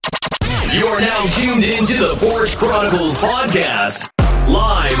You are now tuned into the Porch Chronicles podcast,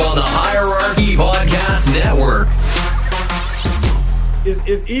 live on the Hierarchy Podcast Network.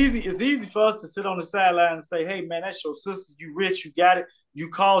 It's easy for us to sit on the sideline and say, hey, man, that's your sister. You rich, you got it. You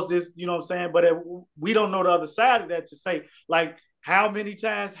caused this, you know what I'm saying? But we don't know the other side of that to say, like, how many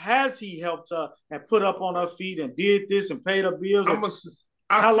times has he helped her and put up on her feet and did this and paid her bills?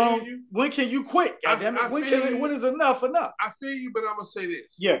 How long? When can you quit? When is enough? I feel you, but I'm going to say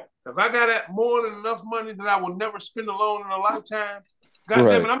this. Yeah. If I got more than enough money that I will never spend alone in a lifetime, God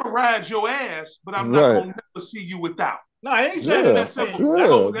damn it, I'm going to ride your ass, but I'm not going to never see you without. No, I ain't saying that simple.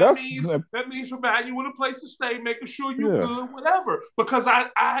 So that means providing you with a place to stay, making sure you're good, whatever. Because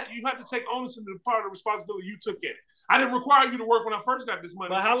you had to take ownership of the part of the responsibility you took in it. I didn't require you to work when I first got this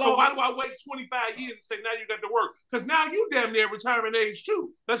money. So why do I wait 25 years and say now you got to work? Because now you damn near retirement age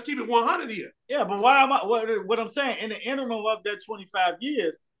too. Let's keep it 100 here. Yeah, but why am I? What I'm saying in the interim of that 25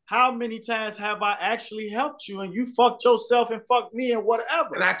 years. How many times have I actually helped you and you fucked yourself and fucked me and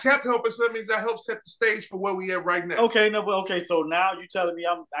whatever? And I kept helping, so that means I helped set the stage for where we at right now. Okay, so now you telling me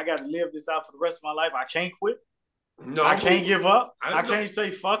I got to live this out for the rest of my life. I can't quit. No, I can't give up. I can't say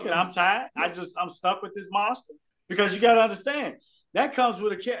fuck it. I'm tired. I'm stuck with this monster because you got to understand that comes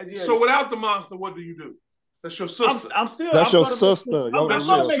with a cat. Yeah. So without the monster, what do you do? That's your sister. That's your sister.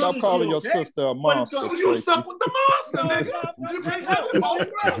 Stop calling your sister a monster. So you stuck with the monster, nigga. You can't have it both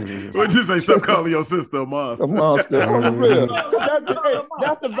ways. What you say? Stop calling your sister a monster. A monster. That's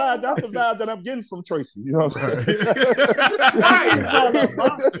the vibe. That's the vibe that I'm getting from Tracy. You know what I'm saying?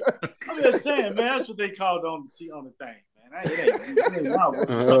 I'm just saying, man. That's what they called on the thing. I mean,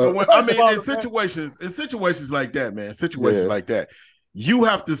 in situations like that, man, like that, you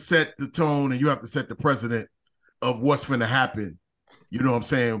have to set the tone and you have to set the precedent of what's going to happen. You know what I'm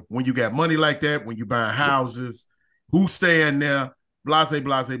saying? When you got money like that, when you buying houses, who's staying there, blase.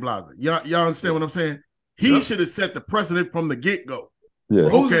 Y'all understand what I'm saying? He should have set the precedent from the get-go. Yeah.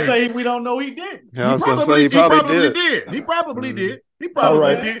 Who's to say we don't know he didn't? Yeah, I was going to say he probably did. He probably did.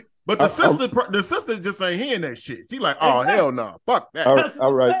 But the sister just ain't hearing that shit. She like, oh, hell no. Fuck that.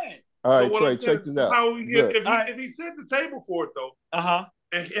 All right. All right, Trey, check this out. If he set the table for it, though,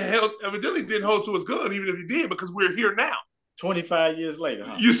 and evidently didn't hold to his gun, even if he did, because we're here now. 25 years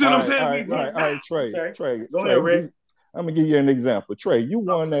later. You see what I'm saying? All right, Trey. Okay. Trey. Go ahead, Rick. I'm gonna give you an example. Trey, you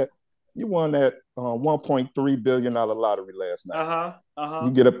won that $1.3 billion lottery last night.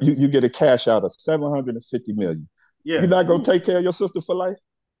 You get a cash out of $750 million. Yeah. You're not gonna take care of your sister for life?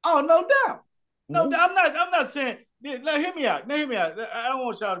 Oh, no doubt. No, I'm not saying. Now hear me out. I don't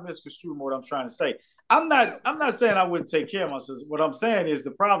want y'all to misconstrue what I'm trying to say. I'm not saying I wouldn't take care of my sister. What I'm saying is the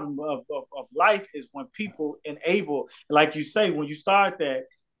problem of life is when people enable, like you say, when you start that,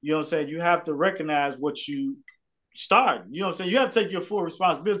 you know what I'm saying, you have to recognize what you start. You know what I'm saying? You have to take your full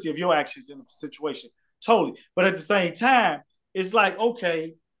responsibility of your actions in the situation. Totally. But at the same time, it's like,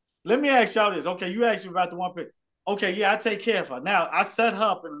 okay, let me ask y'all this. Okay, you asked me about the one person. Okay, yeah, I take care of her. Now, I set her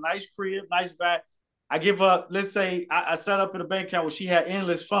up in a nice crib, nice back. I give her, let's say, I set up in a bank account where she had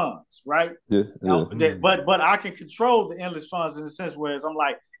endless funds, right? Yeah. But I can control the endless funds in the sense whereas I'm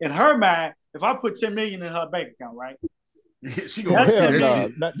like, in her mind, if I put $10 million in her bank account, right? She gonna want to see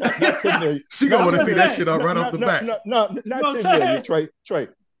that shit. She gonna want to see that shit right off the bat. Not $10 million, Trey.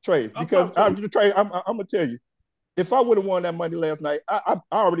 Because Trey, I'm gonna tell you, if I would have won that money last night, I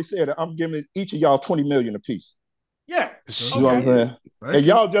already said it, I'm giving each of y'all $20 million apiece. Yeah. You know what I'm saying? And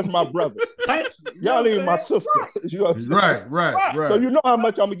y'all just my brothers. Y'all ain't my sister. You know what I'm saying? Right. So you know how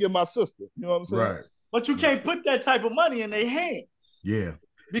much I'm gonna give my sister. You know what I'm saying? Right. But you can't put that type of money in their hands. Yeah.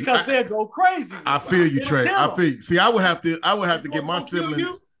 Because they'll go crazy. I feel you, Trey. I feel you. See, I would have to get my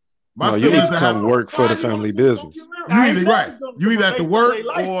siblings. You need to come work for the family business. You either have to work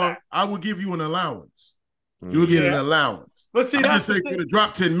or I will give you an allowance. You'll get an allowance. But see, I just say could have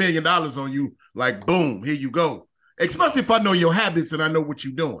dropped $10 million on you, like boom, here you go. Especially if I know your habits and I know what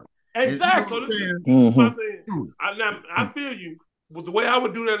you're doing. Exactly. So this is my thing. I feel you. But the way I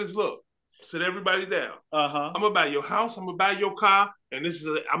would do that is, look, sit everybody down. I'm gonna buy your house. I'm gonna buy your car, and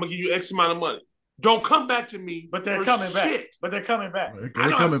I'm gonna give you X amount of money. Don't come back to me. But they're coming back. They're coming back.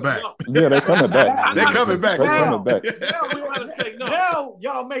 Yeah, they're coming back. They're coming back. Now we gotta say no. Now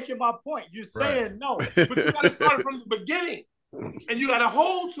y'all making my point. You're saying no. But you gotta start from the beginning. And you gotta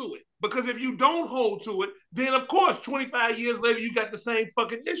hold to it. Because if you don't hold to it, then of course 25 years later you got the same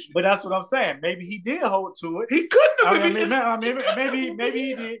fucking issue. But that's what I'm saying. Maybe he did hold to it. He couldn't have. Maybe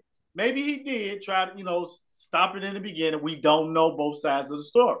he did. Maybe he did try to, stop it in the beginning. We don't know both sides of the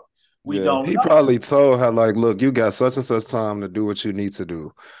story. We don't know. He probably told her, like, look, you got such and such time to do what you need to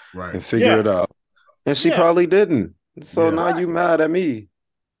do. Right. And figure it out. And she probably didn't. So now you mad at me.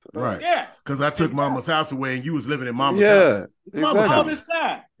 Right. Yeah. Because I took Mama's house away and you was living in Mama's house. Yeah. Exactly. All this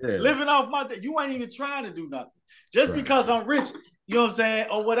time. Yeah. Living off my day. You ain't even trying to do nothing. Just because I'm rich, you know what I'm saying?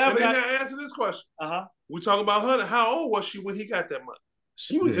 Or whatever. And then answer this question. We talking about her. How old was she when he got that money?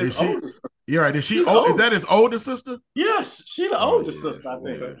 She was his oldest. You're right. Is she old? Is that his older sister? Yes, she the oldest sister, I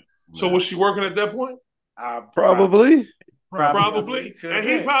think. So was she working at that point? Probably. And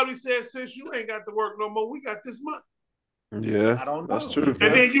he probably said, "Since you ain't got to work no more, we got this money." Yeah, I don't know. That's true.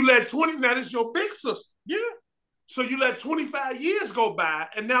 And then you let 20. Now this your big sister. Yeah. So you let 25 years go by,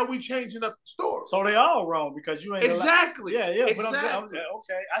 and now we changing up the story. So they all wrong because you ain't exactly. Yeah. Exactly. But I'm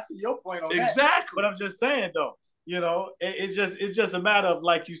okay. I see your point on that. Exactly. But I'm just saying though, you know, it's just a matter of,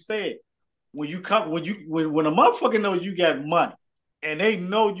 like you said, when a motherfucker know you got money and they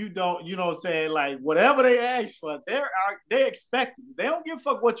know you don't, you know what I'm saying, like whatever they ask for, they expect it. They don't give a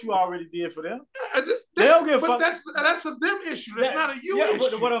fuck what you already did for them. They don't give a fuck. That's a them issue. That's not a you issue.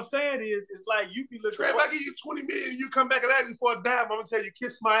 But what I'm saying is, it's like you be looking. If I give you 20 million and you come back and ask me for a dime, I'm gonna tell you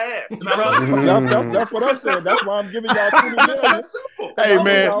kiss my ass. That's what I'm saying. That's why I'm giving y'all 20 million. That's simple. Hey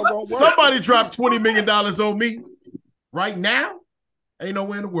man, somebody dropped $20 million on me right now. Ain't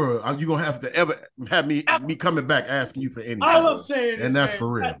nowhere in the world are you gonna have to ever have me coming back asking you for anything. All I'm saying is, and that's for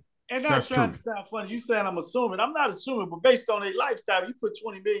real. And not trying to sound funny. You saying I'm assuming. I'm not assuming, but based on their lifestyle, you put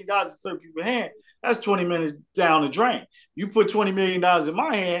 $20 million in certain people's hand, that's 20 minutes down the drain. You put $20 million in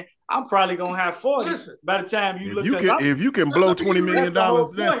my hand, I'm probably gonna have 40. Listen, by the time you look if you can blow $20 million,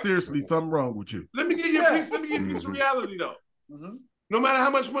 that's seriously something wrong with you. Let me give you a piece. Let me give you a piece of reality though. Mm-hmm. No matter how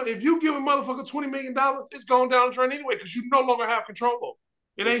much money, if you give a motherfucker $20 million, it's going down the drain anyway because you no longer have control over it.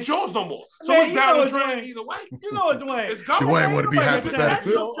 It ain't yours no more. So it's down the drain either way. You know what, Dwayne? It's going. Dwayne want to be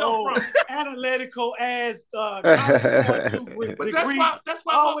hypothetical. Analytical ass. But that's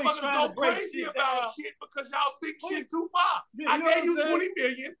why motherfuckers go crazy about shit because y'all think shit too far. I gave you 20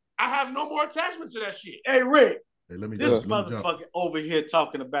 million. I have no more attachment to that shit. Hey Rick, this motherfucker over here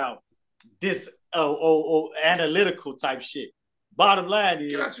talking about this analytical type shit. Bottom line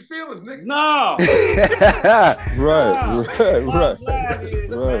is, get out your feelings, nigga. No. Right.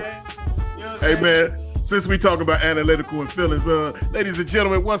 Hey man, since we talk about analytical and feelings, ladies and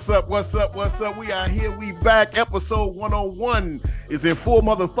gentlemen, what's up? We are here. We back. Episode 101 is in full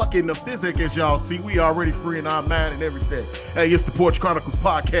motherfucking physics, as y'all see. We already free in our mind and everything. Hey, it's the Porch Chronicles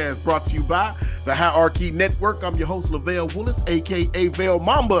podcast brought to you by the Hierarchy Network. I'm your host, LaVale Willis, aka Vale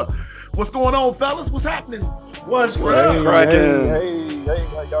Mamba. What's going on, fellas? What's happening? What's cracking? Hey,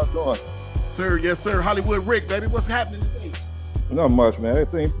 how y'all doing? Sir, yes, sir. Hollywood Rick, baby. What's happening today? Not much, man.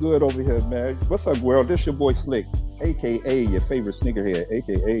 Everything's good over here, man. What's up, world? This your boy Slick, a.k.a. your favorite sneakerhead,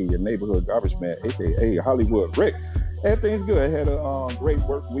 a.k.a. your neighborhood garbage man, a.k.a. Hollywood Rick. Everything's good. I had a great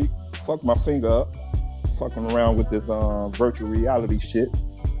work week. Fucked my finger up. Fucking around with this virtual reality shit.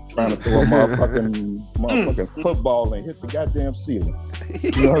 Trying to throw a motherfucking football and hit the goddamn ceiling.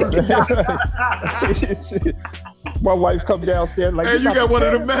 You know what I'm saying? My wife come downstairs like, hey, you got one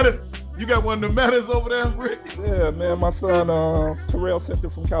of the matters. You got one of the matters over there, Rick? Yeah, man. My son Terrell sent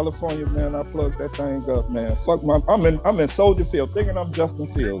it from California, man. I plugged that thing up, man. I'm in Soldier Field, thinking I'm Justin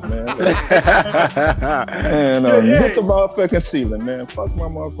Fields, man. And hit the motherfucking ceiling, man. Fuck my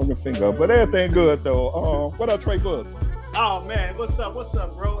motherfucking finger up. But everything good though. What up, Trey Book? Oh man, what's up,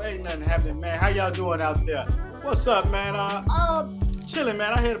 bro? Ain't nothing happening, man. How y'all doing out there? What's up, man? Chilling,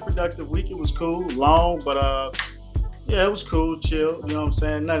 man. I had a productive week. It was cool, long, but yeah, it was cool, chill. You know what I'm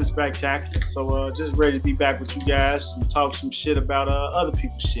saying? Nothing spectacular. So just ready to be back with you guys and talk some shit about other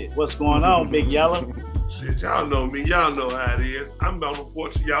people's shit. What's going on, Big Yellow? Shit, y'all know me. Y'all know how it is. I'm on the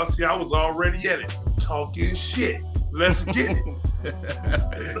porch. Y'all see, I was already at it, talking shit. Let's get it.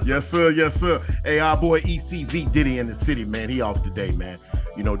 Yes, sir. Hey, our boy ECV Diddy in the city, man. He off today, man.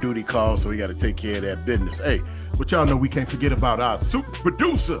 You know, duty calls, so we got to take care of that business. Hey, but y'all know we can't forget about our super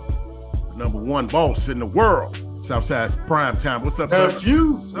producer, the number one boss in the world, Southside's Prime Time. What's up, sir?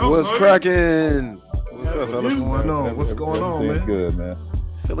 What's cracking? What's up, fellas? What's going on, man? Good, man.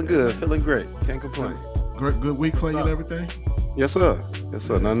 Feeling good, feeling great. Can't complain. Good week for you and everything? Yes, sir.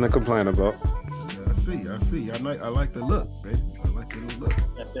 Nothing to complain about. I see. I like the look, baby. I like the new look.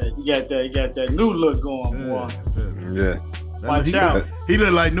 You got that new look going, boy. Yeah. Watch out. He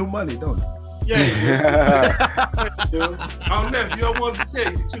look like new money, don't he? Yeah. Nephew, I wanted to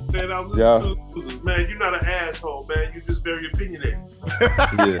tell you too, man. I'm listening to the losers, man. You're not an asshole, man. You're just very opinionated.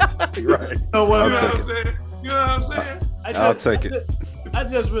 Yeah, right. You know what I'm saying? I'll take it. I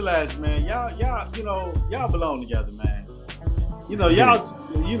just realized, man, y'all belong together, man. You know, y'all,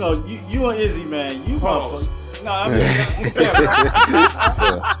 you and Izzy, man, you motherfuckers. No, I mean,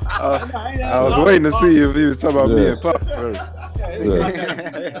 I was waiting to see if he was talking about me and Pop first. Yeah,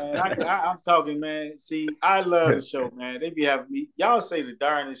 I'm talking, man. See, I love the show, man. They be having me. Y'all say the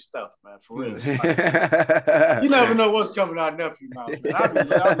darnest stuff, man. For real. Like, you never know what's coming out of nephew mouth, man. I be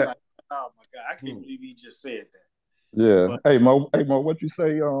like, oh my God, I can't believe he just said that. Yeah. But, hey Mo, what you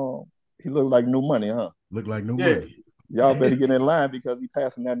say? He look like new money, huh? Look like new money. Y'all better get in line because he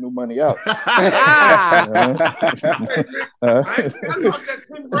passing that new money out.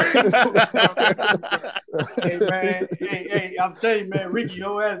 Hey man, hey, I'm telling you, man, Ricky,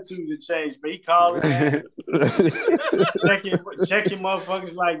 your attitude to change, man. He calling, man. checking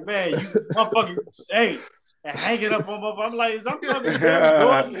motherfuckers like, man, you motherfucking, hey, and hanging up on motherfuckers. I'm like, I'm talking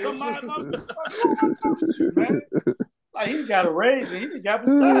to somebody, man. Like he got a raise and he got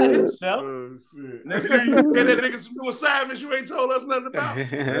beside himself. Oh, shit. Nigga, you get that nigga some new assignments you ain't told us nothing about.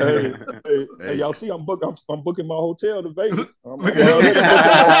 Hey, y'all see, I'm booking my hotel to Vegas.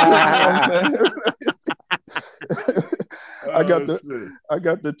 I got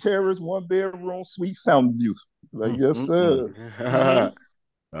the terrace, 1-bedroom suite, Fountain View. Like, yes, sir.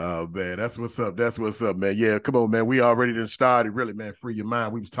 Oh man, that's what's up. That's what's up, man. Yeah, come on, man. We already done started. Really, man. Free your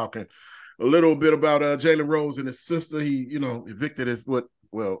mind. We was talking a little bit about Jalen Rose and his sister. He, evicted his I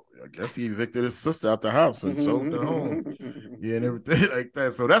guess he evicted his sister out the house and sold the home. Yeah, and everything like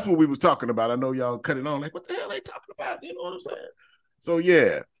that. So that's what we was talking about. I know y'all cut it on like, what the hell they talking about? You know what I'm saying? So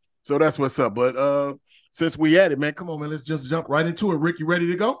yeah. So that's what's up. But since we at it, man, come on, man. Let's just jump right into it. Rick, you ready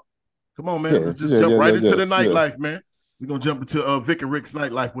to go? Come on, man. Let's just jump right into the nightlife, man. We're gonna jump into Vic and Rick's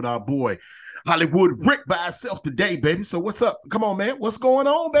nightlife with our boy Hollywood Rick by himself today, baby. So what's up? Come on, man. What's going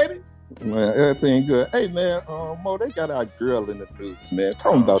on, baby? Man, everything good. Hey, man, Mo, they got our girl in the news, man.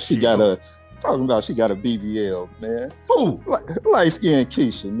 Talking about she got a BBL, man. Who? Light skinned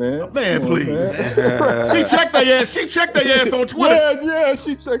Keisha, man. Man, please. Man. She checked their ass. She checked their ass on Twitter. Yeah,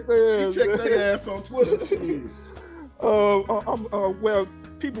 she checked their ass. She checked their ass on Twitter. Well,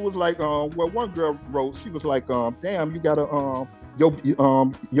 people was like, one girl wrote, she was like, damn, you got a your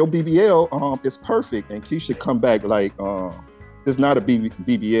BBL is perfect, and Keisha come back like, it's not a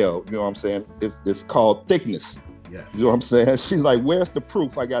BBL, you know what I'm saying? It's called thickness. Yes. You know what I'm saying? She's like, where's the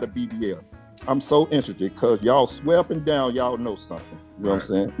proof I got a BBL? I'm so interested because y'all swear up and down y'all know something. You know what I'm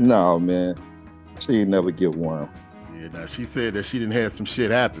saying? No, man. She ain't never get one. Yeah, now she said that she didn't have some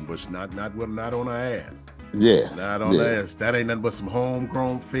shit happen, but not on her ass. Yeah. Not on her ass. That ain't nothing but some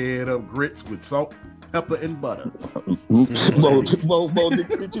homegrown fed up grits with salt, pepper, and butter. Mo, did it's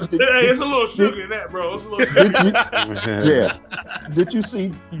a little sugar in that, bro. It's a little sugar. Did you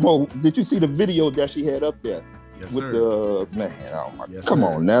see the video that she had up there? Yes, with sir. the man, oh my, yes, come sir.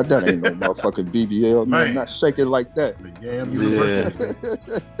 on now, that ain't no motherfucking BBL, man. Not shaking like that. Damn university.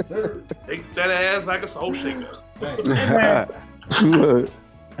 Take that ass like a soul shaker. I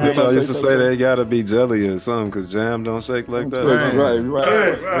used to say they gotta be jelly or something because jam don't shake like that.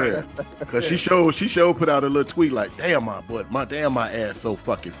 Right. Because she showed put out a little tweet like, damn my butt, my ass so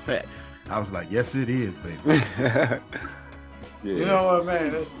fucking fat. I was like, yes it is, baby. Yeah. You know what,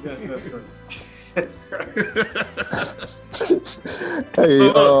 man? That's great. That's right. Hey,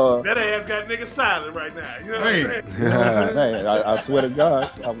 that ass got niggas silent right now. You know what I'm saying? Man, I swear to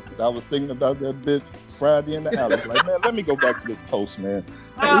God, I was thinking about that bitch Friday in the alley. Like, man, let me go back to this post, man.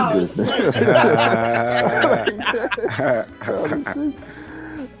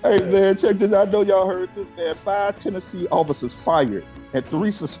 Hey, man, check this out. I know y'all heard this, man. 5 Tennessee officers fired and 3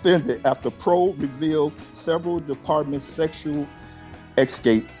 suspended after probe revealed several departments' sexual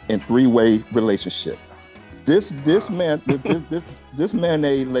escape in 3-way relationship. This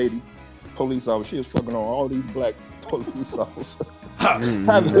mayonnaise lady, police officer, she was fucking on all these black police officers.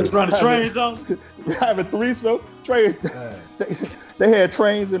 Running trains on? Having threesome trains. They had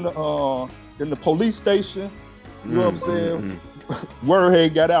trains in the police station. You know what I'm saying? Word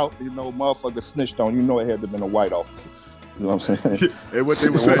had got out, motherfucker snitched on. It had to have been a white officer. You know what I'm saying? And what they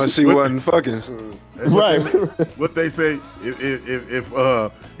were saying, she wasn't fucking. Right. What they say,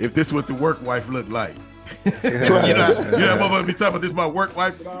 if this what the work wife looked like. Motherfucker be talking about this my work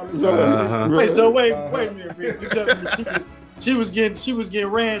wife. Wait a minute. You telling me she was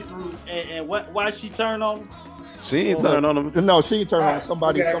getting ran through, and why she turned on him? She ain't turned on him. No, she ain't turned on him.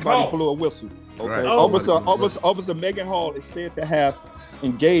 Somebody blew a whistle. Okay. Right. Officer Megan Hall is said to have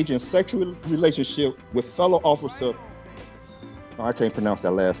engaged in sexual relationship with fellow officer. I can't pronounce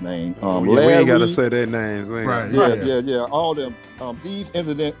that last name. We ain't gotta say their names. Right. Yeah. All them. These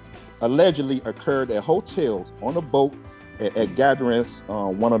incidents allegedly occurred at hotels, on a boat, at gatherings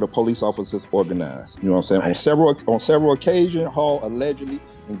one of the police officers organized. You know what I'm saying? Right. On several occasions, Hall allegedly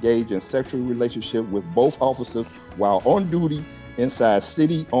engaged in sexual relationship with both officers while on duty inside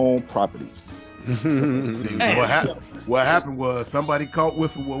city-owned property. See, what happened was somebody caught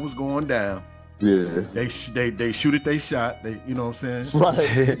whiff of what was going down. Yeah. They shoot it, they shot. They, you know what I'm saying?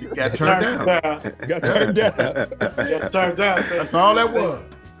 Right. You got turned down. Got turned down. That's all that was.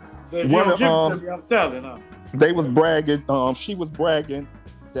 So if you don't give it to me, I'm telling. They was bragging. She was bragging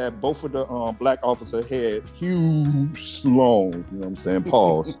that both of the black officers had huge lungs. You know what I'm saying?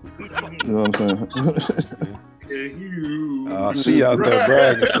 Pause. You know what I'm saying? She out there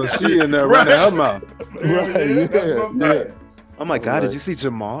bragging, so she in there running her mouth. Right? Yeah. Oh my God! Did you see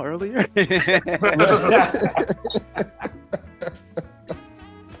Jamal earlier? He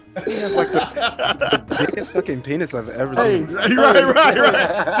has like the biggest fucking penis I've ever seen. Right. She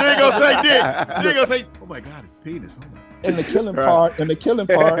ain't gonna say dick. She ain't gonna say, "Oh my God, it's penis." Oh my. In the killing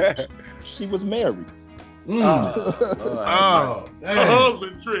part, she was married. Her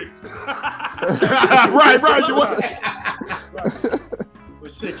husband tricked. right. Well,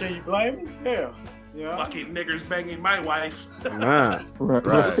 shit, can you blame him? Hell. Yeah. Fucking niggers banging my wife. Man,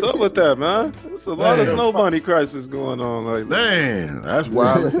 what's up with that, man? There's a lot of Snow Bunny crisis going on lately. Man, that's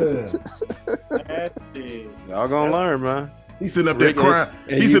wild. Y'all gonna learn, man. He's sitting up there crying.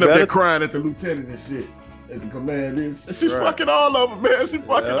 He's sitting up there crying at the lieutenant and shit. At the command is she's fucking all over, man. She's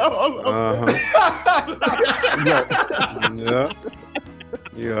fucking all over. Yeah.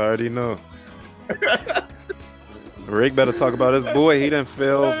 You already know. Rick better talk about his boy. He done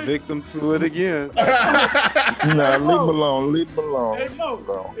fell victim to it again. Nah, leave him alone. Hey,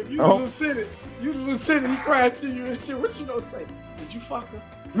 Mo, if you the lieutenant, he cried to you and shit. What you gonna say? Did you fuck her?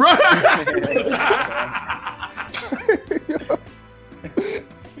 Right.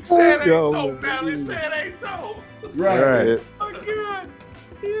 Said ain't so, pal. It said ain't so. Right. Oh, God.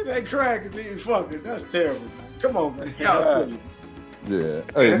 Yeah, that crack is eating fucking. That's terrible. Come on, man. Y'all silly. Yeah.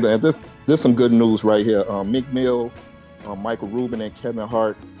 Hey, man, there's some good news right here. Meek Mill, Michael Rubin, and Kevin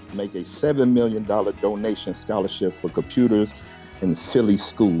Hart make a $7 million donation scholarship for computers in Philly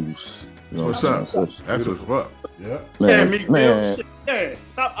schools. You know what's up? That's what's up. Yeah. Man, Meek Mill. Yeah,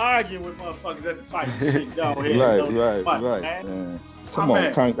 stop arguing with motherfuckers at the fight. Shit, go ahead. Right. Man. Come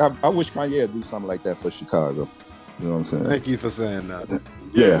on, Kanye. I wish Kanye would do something like that for Chicago. You know what I'm saying? Thank you for saying that.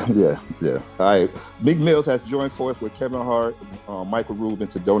 Yeah. All right. Meek Mills has joined force with Kevin Hart, Michael Rubin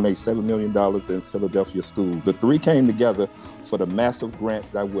to donate $7 million in Philadelphia schools. The three came together for the massive grant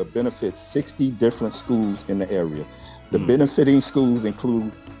that will benefit 60 different schools in the area. The benefiting schools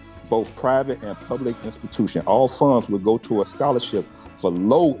include both private and public institutions. All funds will go to a scholarship for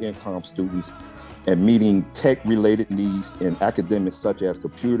low-income students and meeting tech-related needs in academics such as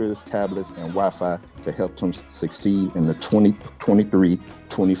computers, tablets, and Wi-Fi to help them succeed in the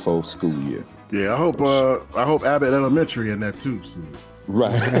 2023-24 school year. Yeah, I hope Abbott Elementary in that too. So.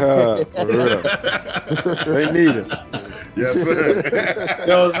 Right. For real. They need it. Yes, sir. You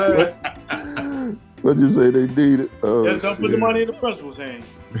know what I'm saying? What'd you say they need it? Just don't put the money in the principal's hand.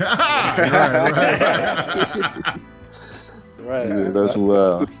 Right. Yeah, that's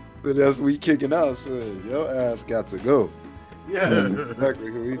wild. That's we kicking out. Shit. Your ass got to go. Yeah. That's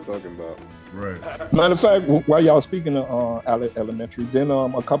exactly who we talking about. Right. Matter of fact, while y'all speaking of Elementary, then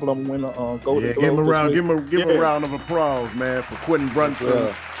a couple of them went Golden Yeah, Globe. give him a round of applause, man, for Quentin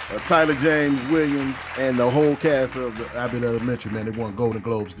Brunson, Tyler James Williams, and the whole cast of the Abbott Elementary. Man, they won Golden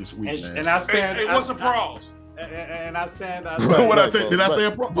Globes this week, man. And I stand. It was applause. And I stand. What I say? Did I say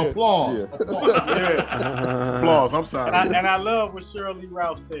applause? Yeah. Applause. I'm sorry. And I love what Cheryl Lee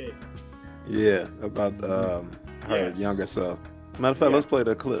Ralph said. Yeah, about her younger self. Matter of fact, let's play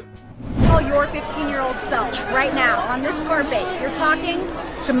the clip. Tell your 15-year-old self right now on this carpet. You're talking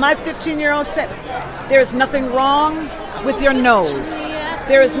to my 15-year-old self. There is nothing wrong with your nose.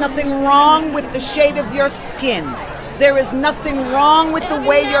 There is nothing wrong with the shade of your skin. There is nothing wrong with the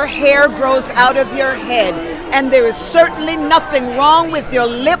way your hair grows out of your head. And there is certainly nothing wrong with your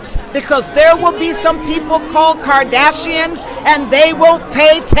lips, because there will be some people called Kardashians and they will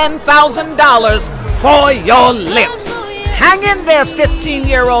pay $10,000 for your lips. Hang in there,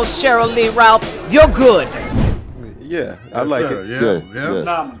 15-year-old Cheryl Lee Ralph. You're good. Yeah, I like it. Yeah.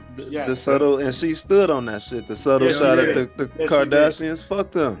 The subtle, and she stood on that shit. The subtle shot at the Kardashians. Fuck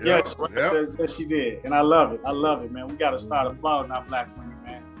them. Yes, she did. And I love it. I love it, man. We got to start applauding our black women,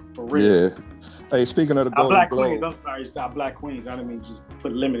 man. For real. Yeah. Hey, speaking of the Golden black Globe, queens, I'm sorry, it's our black queens. I didn't mean just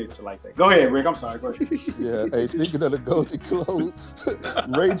put limited to like that. Go ahead, Rick. I'm sorry. Go ahead. Yeah. Hey, speaking of the Golden Globe,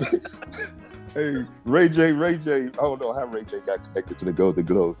 Ray J. I don't know how Ray J got connected to the Golden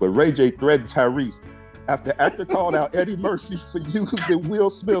Globes, but Ray J threatened Tyrese after actor called out Eddie Murphy for using Will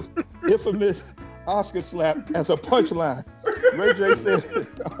Smith's infamous Oscar slap as a punchline. Ray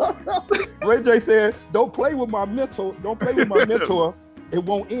J said, "Don't play with my mentor. It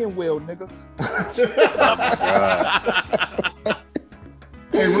won't end well, nigga."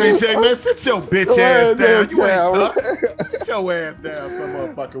 Hey, Ray J, man, sit your bitch ass down. You ain't tough. Sit your ass down some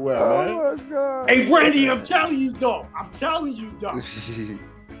motherfucking well, man. Oh, my God. Hey, Brandy, I'm telling you, dog.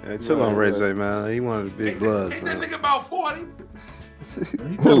 Hey, chill on Ray J, man. He one of the big bloods, ain't man. That nigga about 40.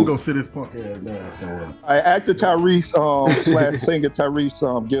 He told him go sit his punk ass down somewhere. Actor Tyrese / singer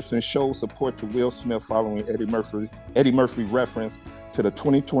Tyrese Gibson showed support to Will Smith following Eddie Murphy reference to the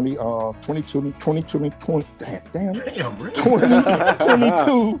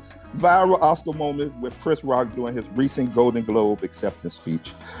 2022 viral Oscar moment with Chris Rock during his recent Golden Globe acceptance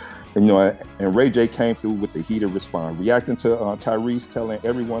speech. And, and Ray J came through with the heated response, reacting to Tyrese telling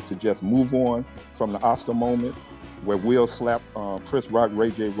everyone to just move on from the Oscar moment where Will slapped Chris Rock.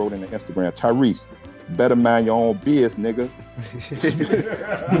 Ray J wrote in the Instagram, Tyrese, better mind your own biz, nigga.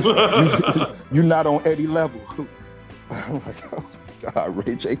 You're not on Eddie level. I'm like, oh God,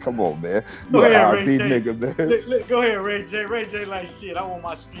 Ray J, come on, man. Go ahead, Ray J. Nigga, man. Go ahead, Ray J. Ray J like, shit, I want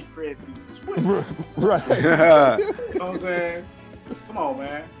my street cred through Twitter. Right. You know what I'm saying? Come on,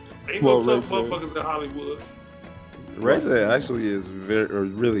 man. Ain't no tough motherfuckers in Hollywood. Ray J actually is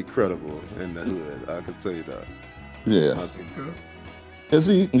really credible in the hood. I can tell you that. Yeah. Is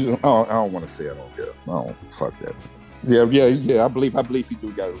he? I don't want to say it on here. I don't fuck that. Yeah. I believe he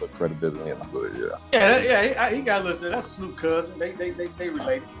do got a little credibility in the hood. Yeah. He got a little. That's Snoop cousin. They related.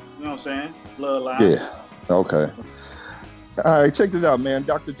 You know what I'm saying? Bloodline. Yeah. Okay. All right, check this out, man.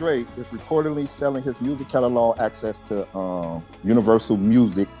 Dr. Dre is reportedly selling his music catalog access to Universal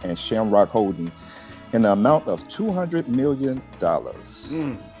Music and Shamrock Holding in the amount of $200 million. Well,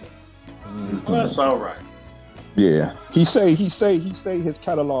 that's all right. Yeah, he say his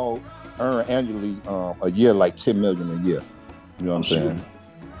catalog earn annually a year like $10 million a year. You know what I'm saying?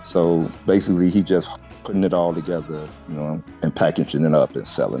 So basically, he just putting it all together, and packaging it up and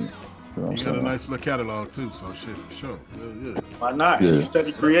selling it. You know what I'm saying? Got a nice little catalog too, so shit for sure. Yeah. Why not? Yeah. He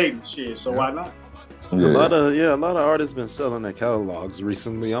studied creating shit, so why not? Yeah. A lot of artists been selling their catalogs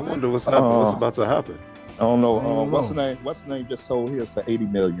recently. I wonder what's about to happen. I don't know. What's the name? What's the name? Just sold his for $80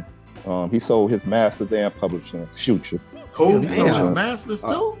 million. He sold his masters and publishing Future. Cool. He sold his masters too.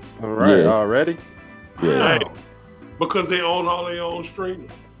 All right, already. Yeah. Because they own all their own streaming.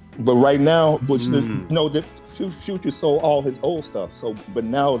 But right now, the Future sold all his old stuff. So, but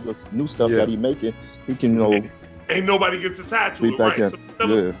now the new stuff that he making, he can ain't nobody gets attached to it, right? So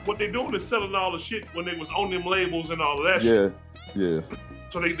what they doing is selling all the shit when they was on them labels and all of that shit. Yeah.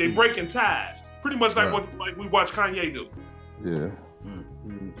 So they breaking ties, pretty much like what we watch Kanye do. Yeah.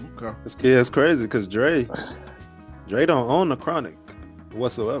 Okay. It's crazy because Dre don't own the Chronic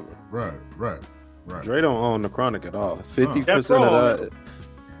whatsoever. Right. Dre don't own the Chronic at all. 50% of that.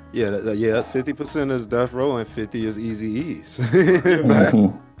 Yeah, 50% is Death Row and 50 is Eazy-E's.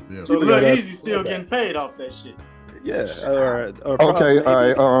 So Lil Easy still getting paid off that shit. Yeah. Or okay. All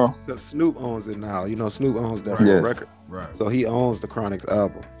right. Because Snoop owns it now. Snoop owns Death Row Records. Right. So he owns the Chronic's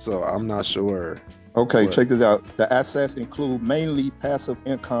album. So I'm not sure. Okay, check this out. The assets include mainly passive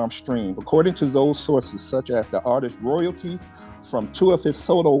income stream, according to those sources, such as the artist's royalties from 2 of his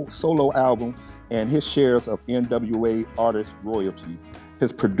solo albums and his shares of NWA artist royalty,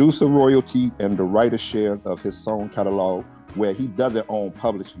 his producer royalty, and the writer's share of his song catalog, where he doesn't own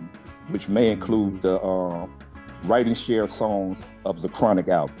publishing, which may include the writing share songs of the Chronic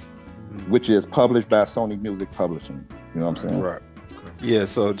album, which is published by Sony Music Publishing. You know what I'm saying? Right. Yeah,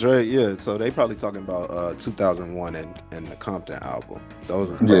 so Dre, so they probably talking about 2001 and the Compton album.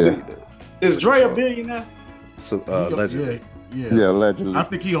 Those are Is Dre a billionaire? So allegedly. Yeah, allegedly. I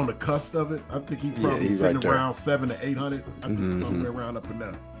think he on the cusp of it. I think he probably sitting around 700 to 800. I think somewhere around up in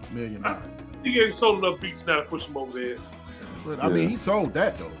there, $1 million. He ain't sold enough beats now to push him over there. But I mean, he sold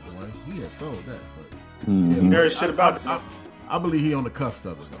that though, boy. He had sold that. But shit about I believe he on the cusp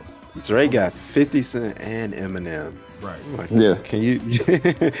of it though. Dre got 50 Cent and Eminem. Right. Like, can you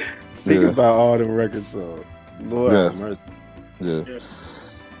think about all them records sold? Lord have mercy. Yeah.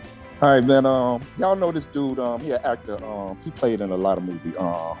 All right, man. Y'all know this dude. He an actor. He played in a lot of movies.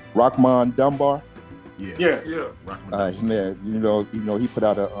 Rockman Dunbar. Yeah. Man, you know, he put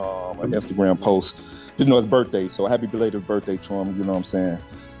out an Instagram post. His birthday, so happy belated birthday to him. You know what I'm saying?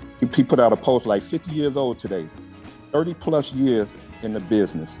 He put out a post like 50 years old today, 30 plus years in the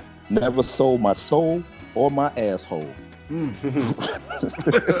business. Never sold my soul or my asshole.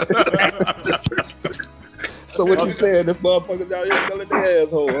 So what you saying? This motherfuckers out here selling their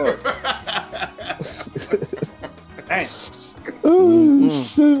asshole, huh? Dang. Oh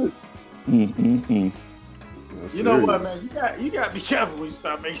shit. You know what, man? You got to be careful when you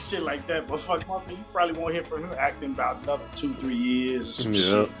start making shit like that. But fuck, you probably won't hear from him acting about another 2-3 years or some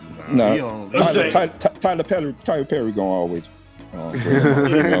shit. No, Tyler Perry gonna always. You know what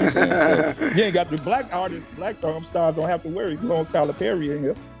I'm saying? So, you ain't got the black stars don't have to worry. You know, Tyler Perry in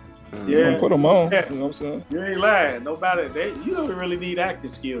here. Yeah, put them on. You know what I'm saying? You ain't lying. Nobody. You don't really need acting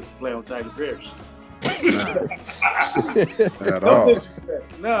skills to play on Tyler Perry. At all.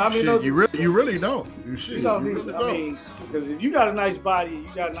 No, I mean, shit, you really don't. You don't need. I mean, because if you got a nice body, you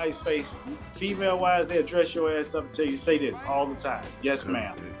got a nice face, female wise, they dress your ass up until you say this all the time. Yes,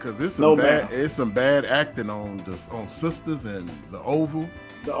 ma'am. Because it's some bad acting on Sisters and The Oval.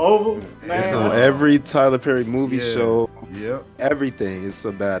 The Oval, man. It's on every Tyler Perry movie show. Yep. Everything is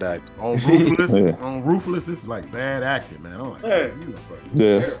a bad act. On Ruthless, it's like bad acting, man. I'm like,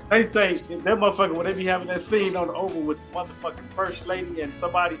 They say that motherfucker when they be having that scene on The Oval with motherfucking first lady and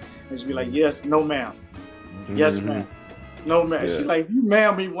somebody, and she be like, "Yes, no, ma'am. Yes, ma'am. No, ma'am." She's like, "You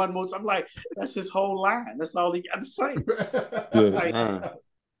ma'am me one more time." I'm like, that's his whole line. That's all he got to say.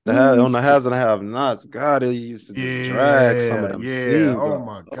 On the Has and Have Nots, God, he used to drag some of them scenes. Oh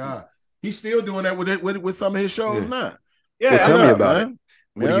my God, he's still doing that with some of his shows now. Yeah, well, tell me about it.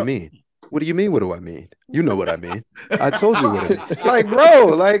 What do you mean? What do you mean? What do I mean? You know what I mean. I told you what I mean. Like, bro,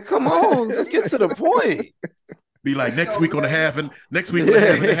 like, come on, just get to the point. Be like next week on the half and next week on the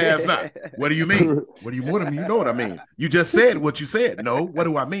half and the half not. What do you mean? What do you want? You know what I mean. You just said what you said. No, what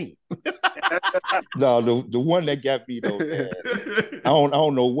do I mean? No, the one that got me though, man. I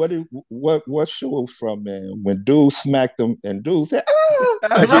don't know what show from, man. When dude smacked him and dude said,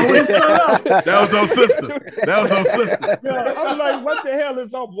 that was on Sister. Yeah, I'm like, what the hell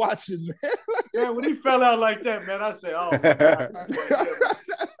is I'm watching, man? Yeah, when he fell out like that, man, I said, oh my God.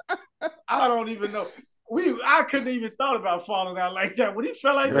 I don't even know. I couldn't even thought about falling out like that. When he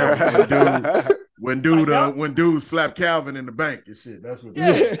fell like that, when dude slapped Calvin in the bank and shit. That's what.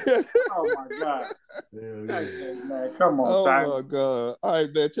 Oh my God. I said, man, come on, Simon. Oh my God. All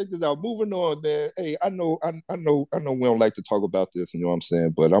right, man. Check this out. Moving on, man. Hey, I know we don't like to talk about this, you know what I'm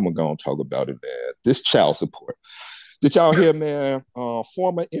saying, but I'm gonna talk about it, man. This child support. Did y'all hear, man?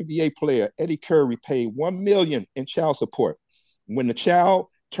 Former NBA player Eddie Curry paid $1 million in child support. When the child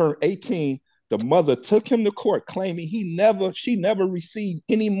turned 18, the mother took him to court claiming she never received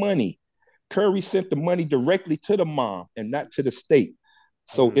any money. Curry sent the money directly to the mom and not to the state.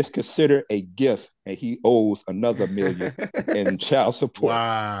 So it's considered a gift, and he owes another $1 million in child support.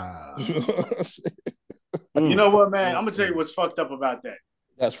 Wow. You know what, man? I'm gonna tell you what's fucked up about that.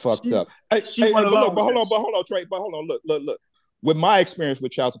 That's fucked up. But hold on, Trey. But hold on, look. With my experience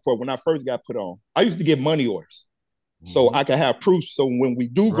with child support, when I first got put on, I used to get money orders. So I could have proof. So when we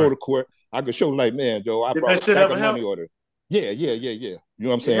do go to court, I could show like, man, Joe, I brought a money order. Yeah. You know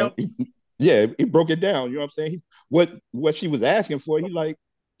what I'm saying? He broke it down. You know what I'm saying? What she was asking for,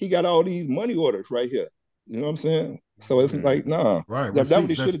 he got all these money orders right here. You know what I'm saying? So it's like, nah. Right. That's what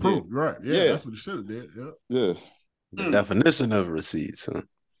he should have did. Right. Yeah, that's what he should have did. Yeah. The definition of receipts, huh?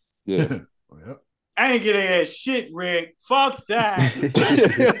 Yeah. I ain't getting that shit, Rick. Fuck that.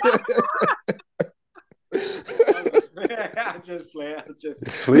 I just play.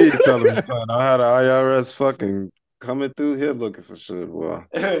 Please tell him I had an IRS fucking coming through here looking for shit. Well,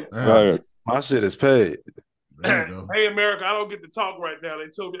 my shit is paid. Hey, America, I don't get to talk right now. They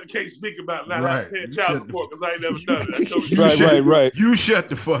told me I can't speak about not having paying child support because I ain't never done it. Right. You shut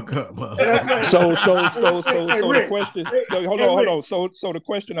the fuck up, man. So the question. Hold on. So the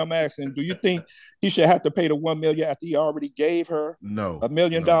question I'm asking: do you think he should have to pay the $1 million after he already gave her $1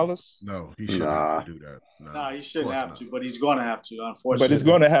 million? No, he shouldn't have to do that. No, he shouldn't have to, but he's going to have to. Unfortunately, but it's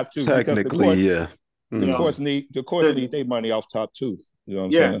going to have to. Technically, The courts need their money off top too. You know what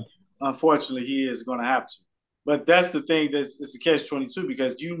I'm saying? Unfortunately, he is going to have to. But that's the thing. It's a catch-22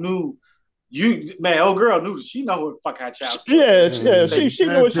 because old girl knew. She know what the fuck her child. Yeah. She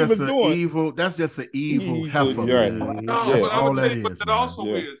knew what she was doing. That's just an evil heifer. Right. No, but I'm gonna tell you what that also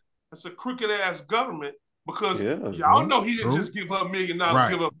is. It's a crooked ass government because y'all know he didn't just give her $1 million,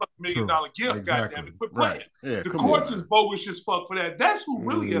 give her $1 million gift. Exactly. Goddamn it, quit playing. The courts is bogus as fuck for that. That's who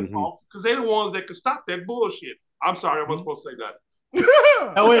really at fault because they're the ones that can stop that bullshit. I'm sorry, I wasn't supposed to say that.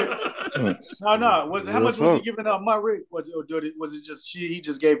 No, wait. No. How much was he giving up, Rick? Was it just he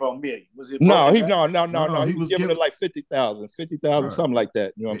just gave her $1 million? Was it? No. He was giving her like 50,000, something like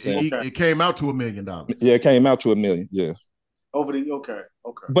that. You know what I'm saying? It came out to $1 million. Yeah, it came out to $1 million. Yeah. Okay.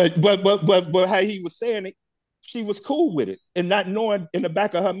 But how he was saying it, she was cool with it, and not knowing in the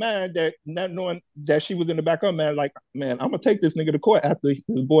back of her mind that she was in the back of her mind, like, man, I'm gonna take this nigga to court after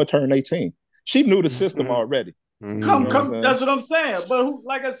the boy turned 18. She knew the system already. Come. That's what I'm saying. But who,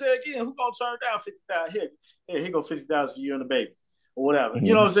 like I said again, who gonna turn down 50,000? Here go 50,000 for you and the baby, or whatever.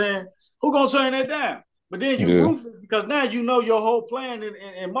 You know what I'm saying? Who gonna turn that down? But then you ruthless because now you know your whole plan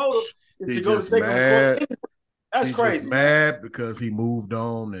and motive is to go to second court. That's crazy. Just mad because he moved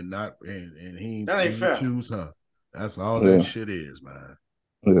on and he choose her. That's all that shit is, man.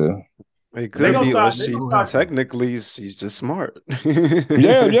 Yeah. It could be technically she's just smart.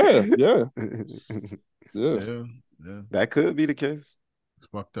 Yeah. That could be the case. It's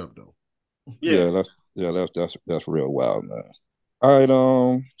fucked up though. That's real wild, man. All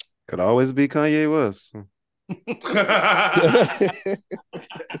right, could always be Kanye West.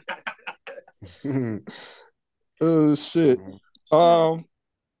 Oh shit.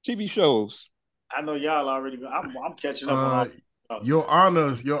 TV shows. I know y'all already. I'm catching up on. Your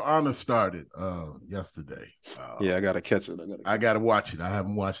Honor started yesterday. Yeah, I gotta catch it. I gotta watch it. I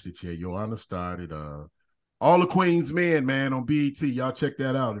haven't watched it yet. Your Honor started. All the Queen's Men, man, on BET. Y'all check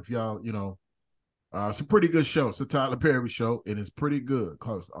that out if y'all, it's a pretty good show. It's a Tyler Perry show, and it's pretty good.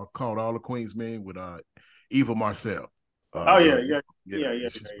 Called All the Queen's Men with Eva Marcel.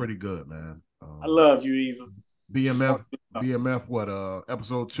 It's pretty good, man. I love you, Eva. BMF. What?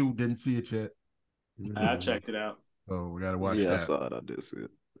 Episode 2. Didn't see it yet. I checked it out. So we gotta watch that. Yeah, I saw it. I did see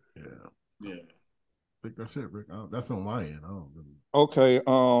it. Yeah. I think that's it, Rick. That's on my end. Okay.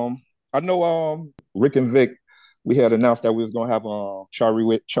 I know Rick and Vic, we had announced that we was gonna have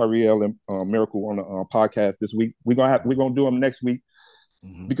Chariel and Miracle on the podcast this week. We're gonna do them next week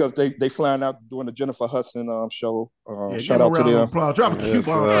because they flying out doing the Jennifer Hudson show. Shout out to them. Drop a cue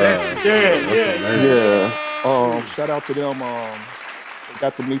bomb. Shout out to them. They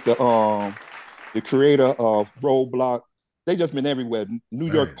got to meet the creator of Roadblock. They just been everywhere. New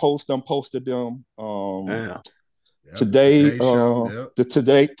York Post posted them. Today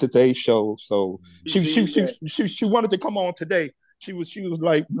the Today show. So she wanted to come on today. She was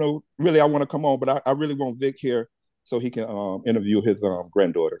like, really I want to come on, but I really want Vic here so he can interview his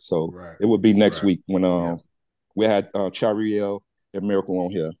granddaughter. So it would be next week when we had Chariel and Miracle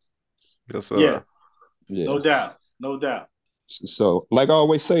on here. No doubt. So, like I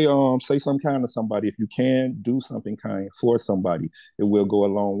always say something kind to somebody. If you can do something kind for somebody, it will go a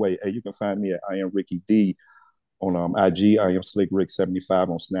long way. Hey, you can find me at I am Ricky D on IG. I am Slick Rick 75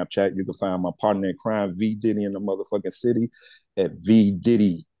 on Snapchat. You can find my partner in crime, V Diddy in the motherfucking city, at V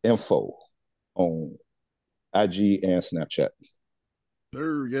Diddy Info on IG and Snapchat.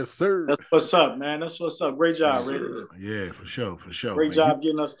 Sir, yes, sir. That's what's up, man. That's what's up. Great job, Rick. Yeah, for sure. Great job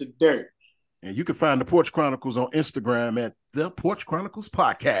getting us the dirt. And you can find the Porch Chronicles on Instagram at the Porch Chronicles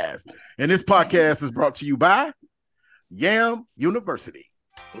Podcast. And this podcast is brought to you by Yam University.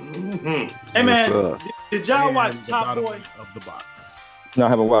 Hey, man, did y'all watch Top Boy? Of the box. No, I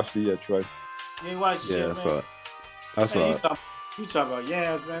haven't watched it yet, Troy. You ain't watched it yet, I saw it. I saw it. You talk about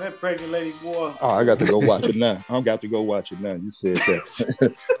yams, man. That pregnant lady, boy. Oh, I got to go watch it now. I got to go watch it now. You said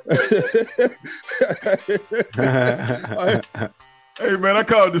that. Hey, man, I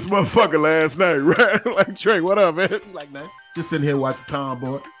called this motherfucker last night, right? Like, Trey, what up, man? He's like, man, just sitting here watching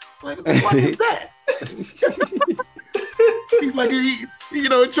Tomboy. Like, what the fuck is that? He's like,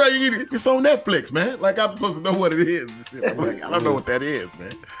 Trey, it's on Netflix, man. Like, I'm supposed to know what it is. I'm like, I don't know what that is,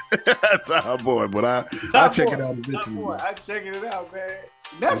 man. Tomboy, but I'll check it out eventually. I'm checking it out, man.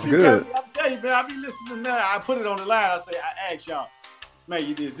 That's good. I'm telling you, man, I be listening now. I put it on the line. I ask y'all, man,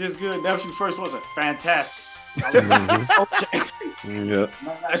 is this good? Nephew first was fantastic. Yeah.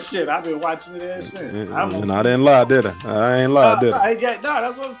 Shit, I've been watching it ever since. And I didn't lie, did I? I ain't lie, did I? No,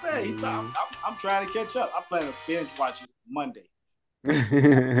 that's what I'm saying. I'm trying to catch up. I'm planning to binge watch it Monday.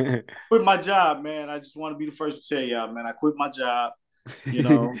 Quit my job, man. I just want to be the first to tell y'all, man. I quit my job,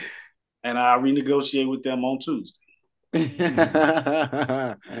 and I renegotiate with them on Tuesday.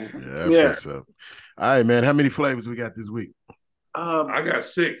 What's up. All right, man. How many flavors we got this week? I got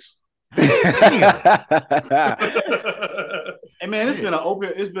 6. Hey man, it's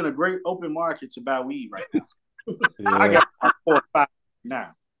been a great open market to buy weed right now. Yeah. I got 4 or 5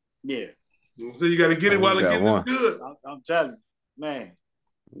 now. Yeah. So you got to get it while it gets good. I'm telling you, man.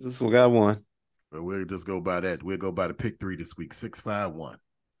 This one got one. But we'll just go by that. We'll go by the pick 3 this week. 651.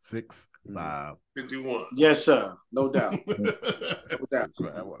 651. Yes, sir. No doubt. No doubt.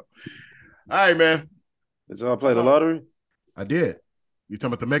 All right, man. Did y'all play the lottery? I did. You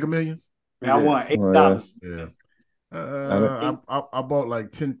talking about the Mega Millions? Man, I won $8. Yeah. I bought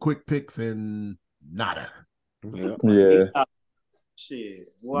like 10 quick picks and nada. Yeah.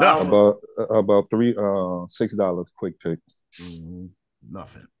 Shit. Wow. About $6 quick pick. Mm-hmm.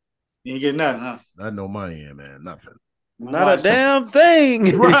 Nothing. You ain't get nothing, huh? Not no money in, man. Nothing. Not a damn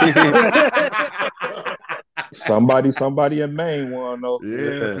thing. Right. Somebody in Maine won though.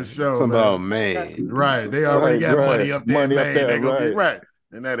 Yeah, for sure. Talking about Maine. Right. They already got money up there. Money up there, They gonna be right.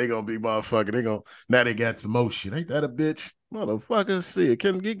 And now they gonna be motherfucker. Now they got some more shit. Ain't that a bitch? Motherfucker. See,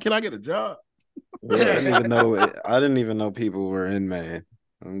 can I get a job? Yeah, I didn't even know people were in Maine.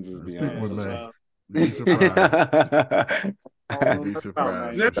 I'm just being honest. Man. Be surprised. Be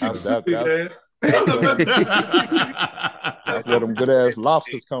surprised. That's where them good ass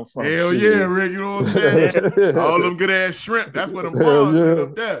lobsters come from. Hell yeah, Rick. You know what I'm saying? All them good ass shrimp. That's what them prawns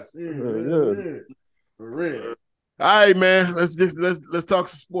up there. Yeah. For real. All right, man. Let's talk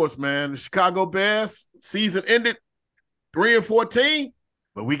some sports, man. The Chicago Bears season ended 3-14,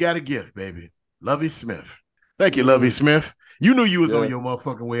 but we got a gift, baby. Lovie Smith. Thank you, Lovie Smith. You knew you was on your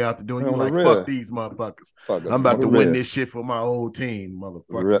motherfucking way out the door. You were like, fuck these motherfuckers. I'm about to win this shit for my old team,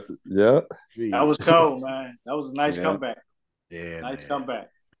 motherfuckers. Yeah. That was cold, man. That was a nice comeback. Yeah. Nice comeback.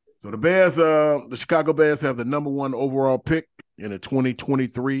 So the Bears, the Chicago Bears have the number 1 overall pick in the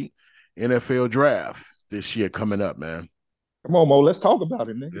 2023 NFL draft this year coming up, man. Come on, Mo. Let's talk about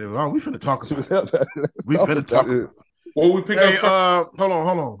it, nigga. Yeah, we finna talk about it. We finna talk about it. Well, we pick up. Hold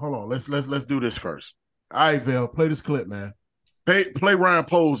on. Let's do this first. All right, Val, play this clip, man. Play Ryan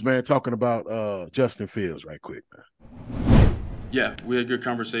Poles, man, talking about Justin Fields right quick, man. Yeah, we had good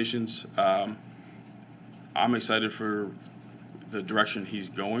conversations. I'm excited for the direction he's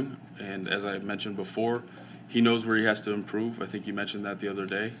going. And as I mentioned before, he knows where he has to improve. I think you mentioned that the other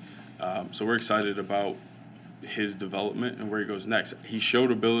day. So we're excited about his development and where he goes next. He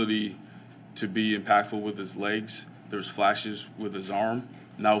showed ability to be impactful with his legs. There's flashes with his arm.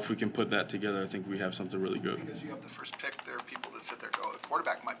 Now, if we can put that together, I think we have something really good. Because you have the first pick, there are people that sit there and go, a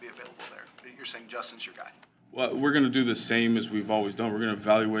quarterback might be available there. You're saying Justin's your guy. Well, we're going to do the same as we've always done. We're going to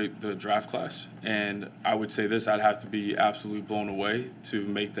evaluate the draft class. And I would say this, I'd have to be absolutely blown away to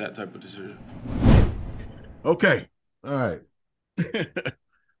make that type of decision. Okay. All right.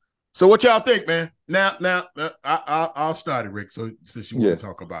 So what y'all think, man? Now, I'll start it, Rick. So since you want to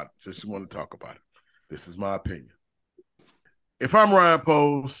talk about it, this is my opinion. If I'm Ryan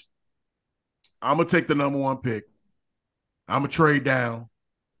Poles, I'm going to take the number 1 pick. I'm going to trade down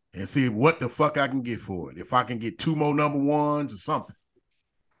and see what the fuck I can get for it. If I can get 2 more number 1s or something,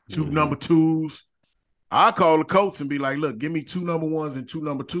 2 number 2s, I'll call the Colts and be like, look, give me 2 number 1s and 2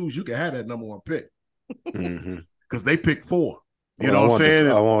 number 2s. You can have that number 1 pick. Because they picked 4. You know what I'm saying?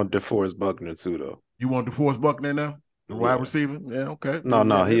 I want DeForest Buckner too, though. You want DeForest Buckner now? The wide receiver? Yeah, okay.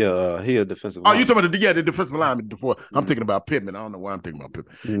 No, he a defensive lineman. Oh, you talking about the defensive lineman, DeForest. I'm thinking about Pittman. I don't know why I'm thinking about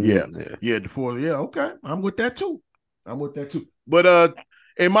Pittman. Yeah, DeForest. Yeah, okay. I'm with that too. But I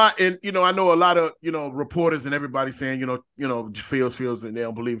know a lot of, reporters and everybody saying, Fields, and they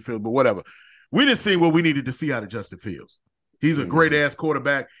don't believe in Fields, but whatever. We didn't see what we needed to see out of Justin Fields. He's a great ass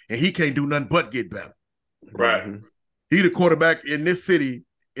quarterback, and he can't do nothing but get better. Right. He the quarterback in this city,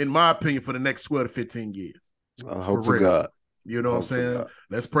 in my opinion, for the next 12 to 15 years. I hope to God. You know what I'm saying?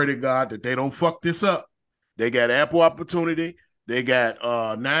 Let's pray to God that they don't fuck this up. They got ample opportunity. They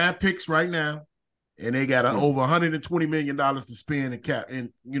got 9 picks right now, and they got over $120 million to spend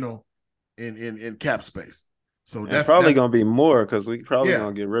in cap space. So that's probably gonna be more because we probably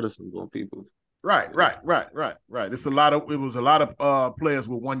gonna get rid of some more people. Right. It was a lot of players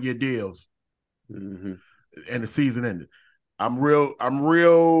with 1-year deals, and the season ended. I really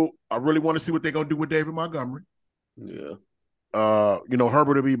want to see what they're gonna do with David Montgomery. Yeah.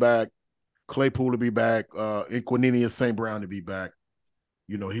 Herbert will be back, Claypool will be back, Equanimeous St. Brown to be back.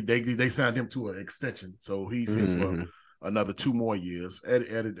 They signed him to an extension, so he's here for another 2 more years at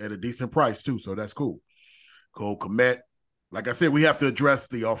a decent price too. So that's cool. Cole Kmet. Like I said, we have to address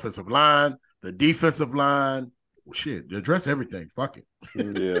the offensive line, the defensive line. Well, shit, address everything. Fuck it.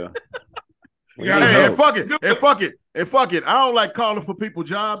 Yeah. And fuck it. I don't like calling for people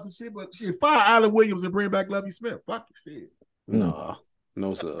jobs and shit, but shit, fire Allen Williams and bring back Lovie Smith. Fuck shit. No,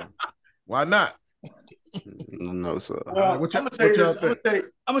 sir. Why not? No, sir. Well, I'm gonna tell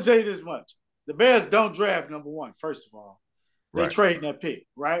you this much: the Bears don't draft number 1. First of all, they trade that pick,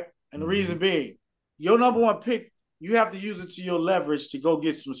 right? And the reason being, your number 1 pick, you have to use it to your leverage to go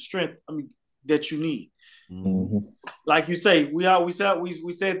get some strength. That you need. Like you say, we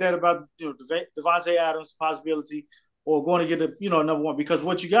said that about Devontae Adams possibility, or going to get number 1, because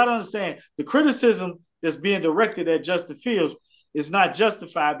what you got to understand, the criticism that's being directed at Justin Fields is not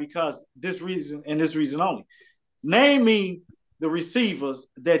justified because this reason and this reason only. Name me the receivers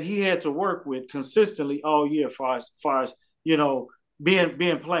that he had to work with consistently all year, far as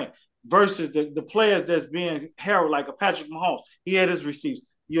being playing, versus the players that's being heralded like a Patrick Mahomes. He had his receivers.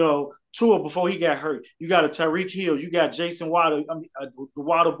 Tua before he got hurt. You got a Tyreek Hill. You got Jason Waddle, the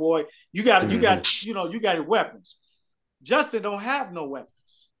Waddle boy. You got weapons. Justin don't have no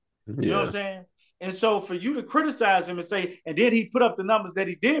weapons. You know what I'm saying? And so for you to criticize him and say, and then he put up the numbers that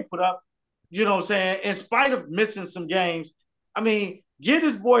he did put up, you know what I'm saying, in spite of missing some games, I mean, give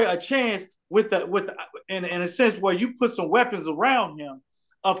this boy a chance in a sense where you put some weapons around him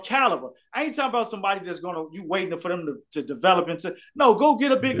of caliber. I ain't talking about somebody that's you waiting for them to develop into. No, go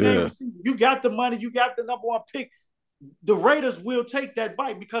get a big name receiver. You got the money. You got the number 1 pick. The Raiders will take that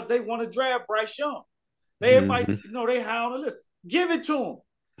bite because they want to draft Bryce Young. They high on the list. Give it to them.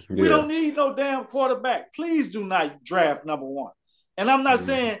 We don't need no damn quarterback. Please do not draft number 1. And I'm not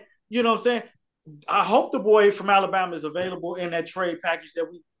saying, you know what I'm saying, I hope the boy from Alabama is available in that trade package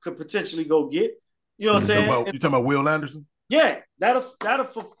that we could potentially go get. You know what I'm saying? You talking about Will Anderson? Yeah, that'll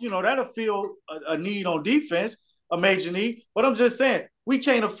fill a need on defense, a major need. But I'm just saying, we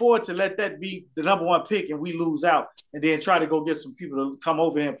can't afford to let that be the number 1 pick and we lose out and then try to go get some people to come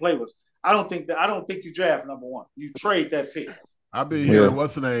over here and play with us. I don't think you draft number 1. You trade that pick. I've been hearing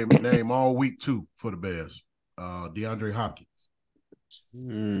what's the name all week too for the Bears. DeAndre Hopkins.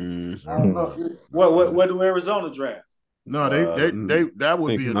 I don't know. What do Arizona draft? No, that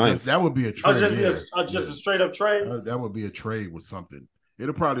would be a trade. Just a straight up trade. That would be a trade with something.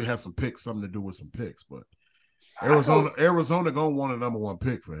 It'll probably have something to do with some picks, but Arizona gonna want a number 1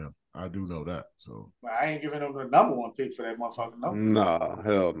 pick for him. I do know that. So I ain't giving them the number 1 pick for that motherfucker. No. Nah,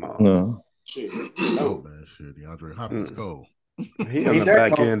 hell no. No. Shit. No, man. Shit. DeAndre Hopkins go. He on the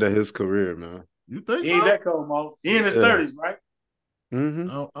back end of his career, man. You think he ain't that cold, Mo? He in his 30s, right?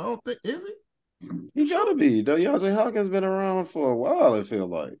 Mm-hmm. I don't think is he? He gotta be. DeAndre Hopkins been around for a while. I feel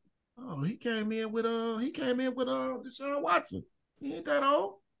like. Oh, he came in with Deshaun Watson. He ain't that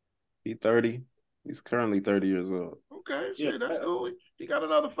old. He 30. He's currently 30 years old. Okay, shit, that's cool. He got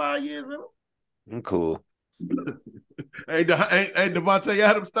another 5 years in him. I'm cool. ain't Devontae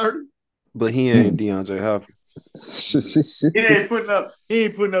Adams 30? But he ain't DeAndre Hopkins. He ain't putting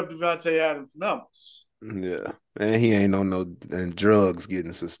up Devontae Adams numbers. Yeah, and he ain't on no drugs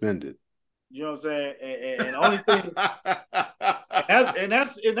getting suspended. You know what I'm saying? And the only thing,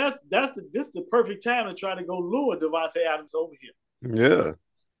 this is the perfect time to try to go lure Devontae Adams over here. Yeah,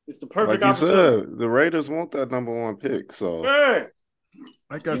 it's the perfect opportunity. Like you said, the Raiders want that number 1 pick, so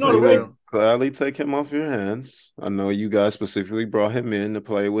like I said, gladly take him off your hands. I know you guys specifically brought him in to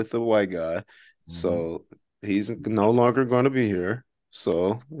play with the white guy, so he's no longer going to be here.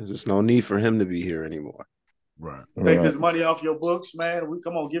 So there's no need for him to be here anymore. Right. Take this money off your books, man.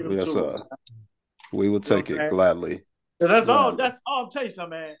 Give him to us. We will take it gladly. Because that's all. That's all. I'll tell you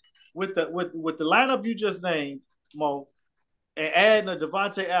something, man. With the lineup you just named, Mo, and adding a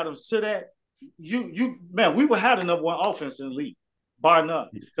Devontae Adams to that, we would have the number 1 offense in the league, bar none,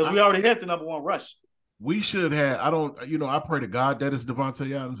 because we already had the number 1 rush. We should have. I pray to God that it's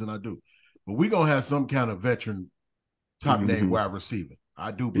Devontae Adams, and I do, but we gonna have some kind of veteran. Top name wide receiver.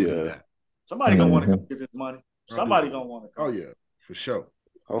 I do believe that. Somebody gonna want to get this money. Somebody gonna want to come. Oh yeah, for sure.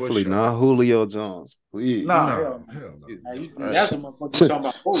 Hopefully not Julio Jones. Please. Hell no. That's a motherfucker talking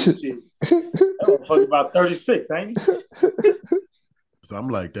about shit. That motherfucker about 36, ain't he?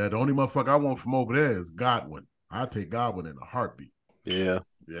 Something like that. The only motherfucker I want from over there is Godwin. I take Godwin in a heartbeat. Yeah.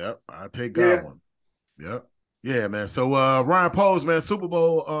 Yeah. I take Godwin. Yeah. Yeah, man. So Ryan Poles, man, Super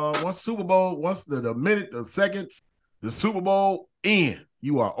Bowl, once the second, the Super Bowl in,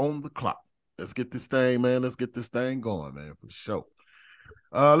 you are on the clock. Let's get this thing, man. Let's get this thing going, man, for sure.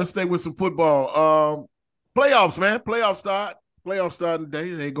 Let's stay with some football. Playoffs, man. Playoffs starting today.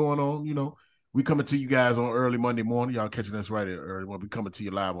 They going on, We coming to you guys on early Monday morning. Y'all catching us right early when we coming to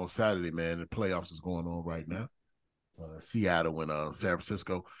you live on Saturday, man. The playoffs is going on right now. Seattle and San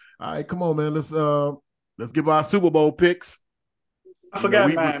Francisco. All right, come on, man. Let's give our Super Bowl picks. I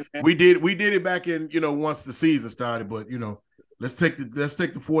forgot mine, man. We did it back in, once the season started, but let's take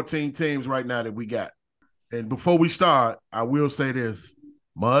the 14 teams right now that we got. And before we start, I will say this.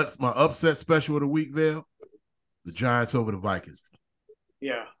 My upset special of the week, Val, the Giants over the Vikings.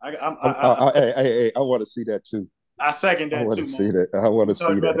 Yeah. I want to see that too. I second that too. I want to see that. I want to see that.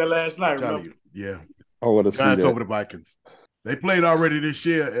 Talked about that last night, Yeah. I want to see that. Giants over the Vikings. They played already this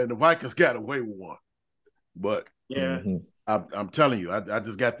year, and the Vikings got away with one. But yeah, I'm telling you, I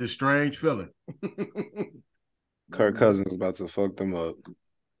just got this strange feeling. Kirk Cousins is about to fuck them up.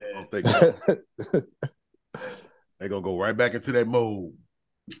 They're going to go right back into that mode.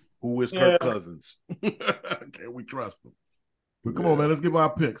 Who is Kirk Cousins? Can we trust them? But come on, man. Let's give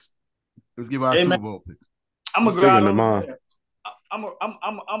our picks. Let's give our Super Bowl picks. I'm going to go out on I'm going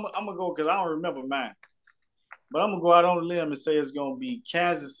to go because I don't remember mine. but I'm gonna go out on a limb and say it's gonna be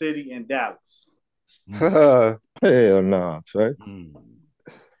Kansas City and Dallas. Hell no, Trey.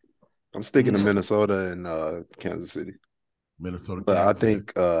 I'm sticking to Minnesota and Kansas City. Minnesota, but I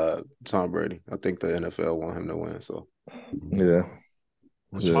think Tom Brady. I think the NFL want him to win. So yeah.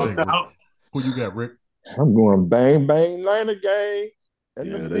 Who you got, Rick? I'm going bang bang Niner gang.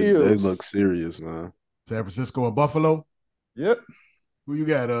 Yeah, they look serious, man. San Francisco and Buffalo. Yep. Who you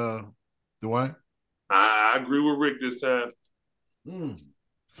got, Dwayne? I agree with Rick this time.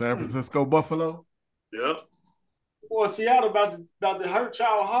 San Francisco, Buffalo. Yep. Boy, Seattle about to hurt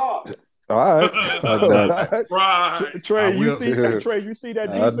y'all hard. All right. Right. Trey, you see that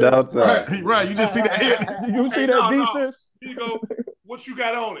defense? I doubt that. Right. You just see that. You see that defense? You go, what you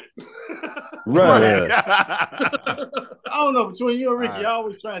got on it? Right. I don't know. Between you and Ricky, you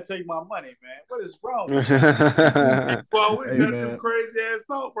always trying to take my money, man. What is wrong with you? Well, we got some crazy ass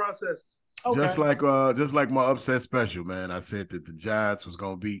thought processes. Okay. Just like my upset special, man. I said that the Giants was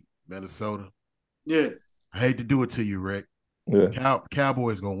gonna beat Minnesota. Yeah. I hate to do it to you, Rick. Yeah.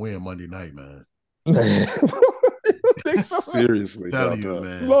 Cowboys gonna win Monday night, man. Seriously, tell you,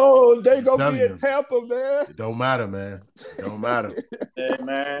 man. Lord, they gonna be in Tampa, man. It don't matter, man. It don't matter. Hey,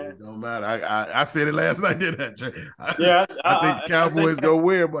 man. It don't matter. I said it last night, didn't I, Jay? Yeah, I think the Cowboys gonna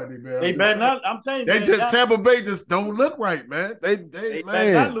win Monday, man. They better not. I'm telling you, Tampa Bay just don't look right, man. They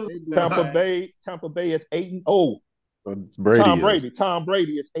man. Tampa Bay is 8-0. Tom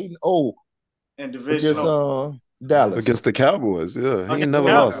Brady is 8-0. And division. Dallas against the Cowboys. Yeah, he ain't never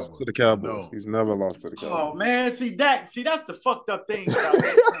lost to the Cowboys. No. He's never lost to the Cowboys. Oh man, see that's the fucked up thing.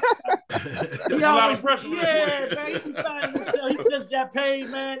 There's a lot of pressure. Yeah, man, he signed himself. He just got paid,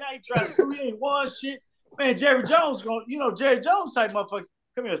 man. Now he trying to do. He ain't won shit, man. Jerry Jones Jerry Jones type motherfucker.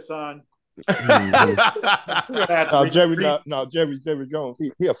 Come here, son. Jerry Jones.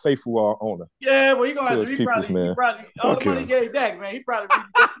 He a faithful owner. Yeah, well, he gonna have to. He probably all the money he gave back, man. He probably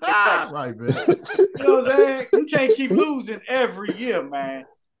right, man. You know what I'm saying? You can't keep losing every year, man.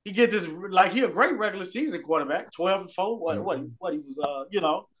 He get this he a great regular season quarterback, 12-4. What he was,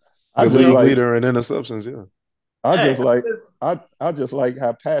 I just leader in interceptions. Yeah. I just like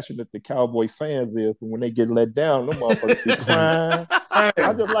how passionate the Cowboy fans is when they get let down. Them motherfuckers be crying.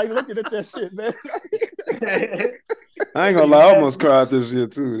 I just like looking at that shit, man. I ain't gonna lie, I almost cried this year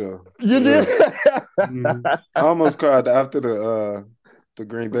too, though. You did? I almost cried after the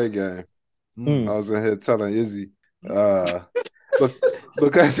Green Bay game. I was in here telling Izzy, because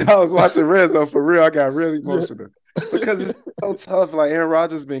I was watching Red Zone for real. I got really emotional because it's so tough. Like Aaron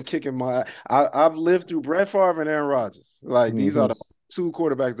Rodgers been kicking my. I've lived through Brett Favre and Aaron Rodgers. Like these are the two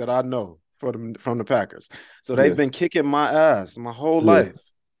quarterbacks that I know from the Packers. So they've been kicking my ass my whole life.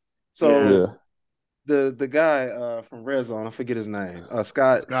 So the guy from Red Zone, I forget his name,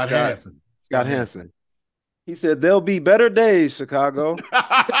 Scott Hansen. Scott Hansen. He said there'll be better days, Chicago.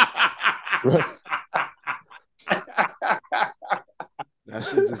 That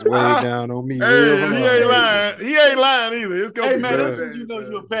shit just way down on me. Hey, he ain't lying. He ain't lying either. It's gonna be man, bad. that's when you know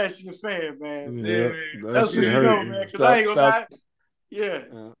you're a passionate fan, man. Yeah, that's when you know, man. Because I ain't gonna lie. Yeah.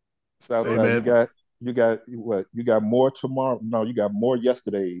 Southside, you got what? You got more tomorrow. No, you got more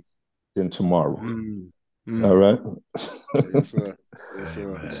yesterdays than tomorrow. All right. Yes, sir. Yes,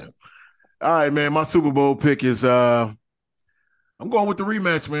 sir. All right, man. My Super Bowl pick is I'm going with the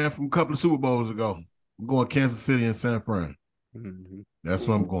rematch, man, from a couple of Super Bowls ago. I'm going Kansas City and San Fran. That's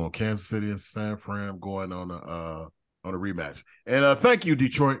where I'm going. Kansas City and San Fran. I'm going on a rematch. And thank you,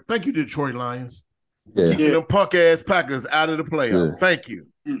 Detroit. Thank you, Detroit Lions. Keeping them punk ass Packers out of the playoffs. Yeah. Thank you.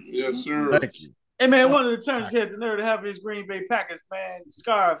 Yes, sir. Thank you. Hey man, one of the times he had the nerve to have his Green Bay Packers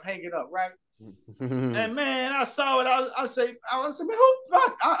scarf hanging up, right? And man, I saw it. I said, man, who?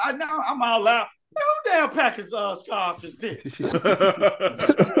 Now I'm all loud. Man, who damn Packers scarf is this?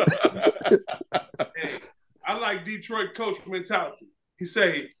 Hey, I like Detroit coach mentality. He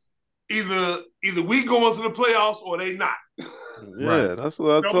say either we go into the playoffs or they not. Yeah, that's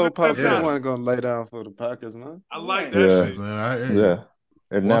what I told Pops. I wasn't gonna lay down for the Packers, man. I like that shit. Man,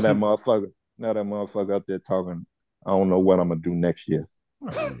 and now that motherfucker out there talking, I don't know what I'm gonna do next year.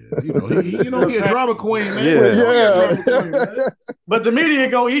 He a drama queen, man. Yeah. But the media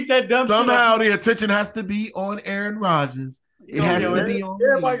gonna eat that dumb Somehow shit. The attention has to be on Aaron Rodgers. It has to be on.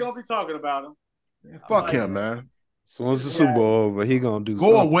 Everybody gonna be talking about him. Fuck him, man. So once the Super Bowl over, he gonna do.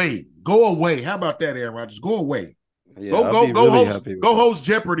 Go away. How about that, Aaron Rodgers? Go away. Yeah, go host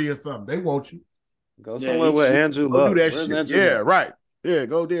Jeopardy or something. They want you. Go somewhere with Andrew Luck. Do that shit. Yeah, right. Yeah,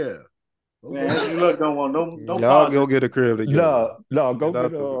 go there. Man, Andrew Luck don't want no. Y'all go get a crib together. No, go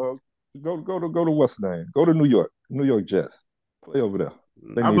to what's the name? Go to New York Jets. Play over there.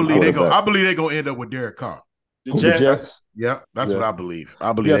 I believe they gonna end up with Derek Carr. The Jets. Yeah, that's what I believe.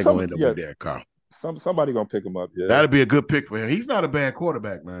 I believe they're gonna end up with Derek Carr. Somebody gonna pick him up. Yeah, that'd be a good pick for him. He's not a bad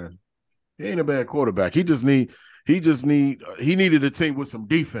quarterback, man. He ain't a bad quarterback. He needed a team with some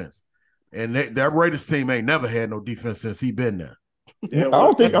defense, and that Raiders team ain't never had no defense since he been there. Yeah, I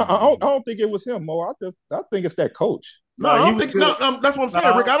don't think it was him, Mo. I think it's that coach. That's what I'm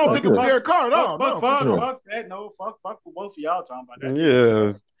saying, Rick. I don't think it was Derek Carr at all. Fuck that. No, fuck for both of y'all talking about that.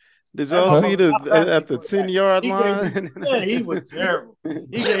 Yeah. Did y'all see at the 10-yard line? He was terrible.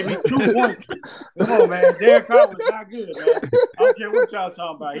 He gave me 2 points. Come on, man. Derek Carr was not good, man. I don't care what y'all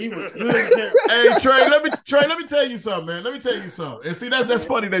talking about. He was good and terrible. Hey, Trey, let me tell you something, man. Let me tell you something. And see, that's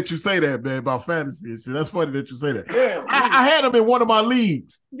funny that you say that, man, about fantasy and shit. That's funny that you say that. Yeah, I had him in one of my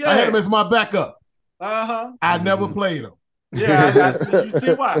leagues. Yeah. I had him as my backup. I never played him. Yeah, I see. You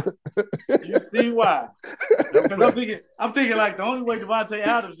see why? You see why? Because I'm thinking like the only way Davante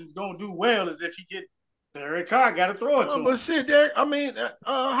Adams is gonna do well is if he get Derek Carr got to throw it to him. But shit, Derek.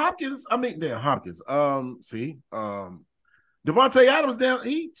 Hopkins. Davante Adams down.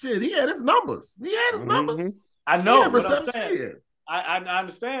 He had his numbers. He had his numbers. I know, but I'm saying I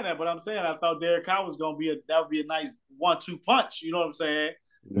understand that, but I'm saying I thought Derek Carr was gonna be that would be a nice 1-2 punch. You know what I'm saying?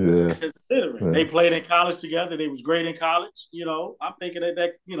 Yeah. They played in college together. They was great in college. You know, I'm thinking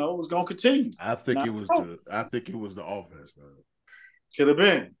that was going to continue. I think it was the offense, man. Could have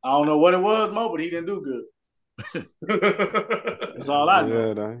been. I don't know what it was, Mo, but he didn't do good. That's all I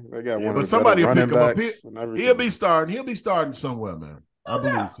know. They got one. But somebody will pick him up. He'll be starting. He'll be starting somewhere, man. I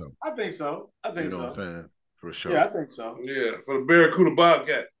believe so. I think so. You know what I'm saying? For sure. Yeah, I think so. Yeah, for the Barracuda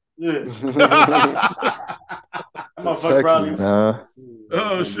Bobcat. Yeah.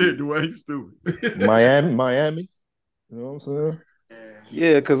 Oh shit, Dwayne, stupid. Miami. You know what I'm saying?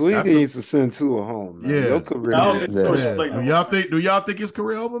 Yeah, because we need to send Tua home. Man. Yeah. Your career Do y'all think his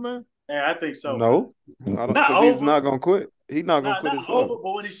career over, man? Yeah, I think so. No, because he's not gonna quit. He's not gonna quit his over,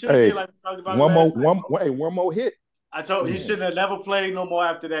 but when he should be like we talked about one more hit. I told he shouldn't have never played no more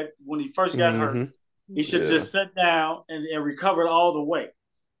after that. When he first got hurt, he should just sat down and recovered all the way.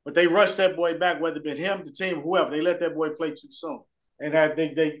 But they rushed that boy back, whether it been him, the team, whoever. They let that boy play too soon. And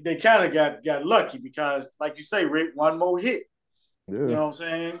they kind of got lucky because, like you say, Rick, one more hit. Yeah. You know what I'm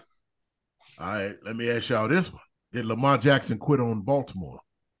saying? All right, let me ask y'all this one. Did Lamar Jackson quit on Baltimore?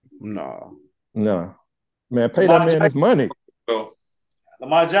 No. Man, pay that man his money.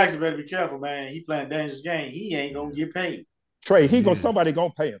 Lamar Jackson better be careful, man. He playing dangerous game. He ain't going to get paid. Trey, somebody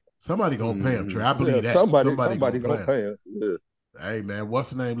going to pay him. Somebody going to pay him, Trey. I believe that. Somebody going to pay him. Yeah. Hey man, what's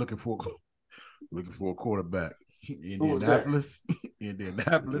the name looking for a quarterback? Indianapolis, a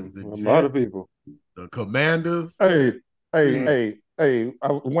lot of people. The Commanders. Hey,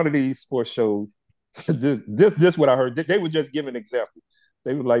 one of these sports shows. This what I heard. They were just giving an example.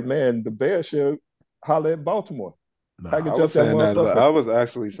 They were like, man, the Bears should holler at Baltimore. I was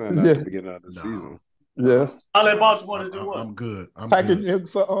actually saying that at the beginning of the season. Yeah. Holler at Baltimore to do what? I'm good. Package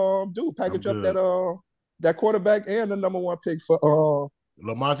up that quarterback and the number 1 pick for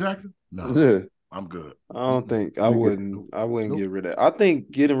Lamar Jackson? No. Yeah. I'm good. I don't think I wouldn't get rid of. I think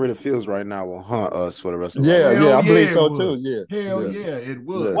getting rid of Fields right now will haunt us for the rest of our life. I believe so too. Yeah. Hell yeah, it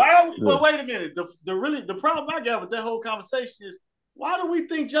would. Well, wait a minute. The problem I got with that whole conversation is why do we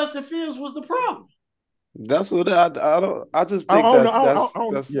think Justin Fields was the problem? That's what I don't. I just think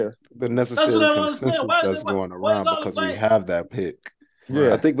that's the necessary consensus that's going around because we have that pick.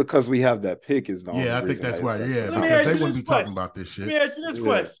 Yeah, I think because we have that pick is the only reason. I think that's why. Yeah, because they wouldn't be talking about this shit. Let me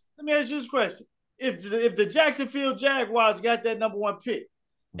ask you this question. If the Jacksonville Jaguars got that number 1 pick,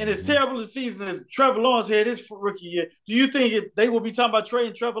 and as terrible a season as Trevor Lawrence had his rookie year, do you think they will be talking about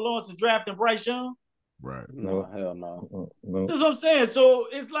trading Trevor Lawrence and drafting Bryce Young? Right. No, hell no. That's what I'm saying. So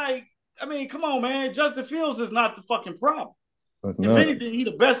it's like, I mean, come on, man. Justin Fields is not the fucking problem. If anything, he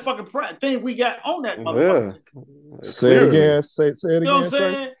the best fucking thing we got on that motherfucker. Say it again. Say it again. You know what I'm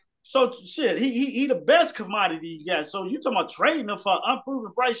saying? So shit, he the best commodity you got. So you talking about trading him for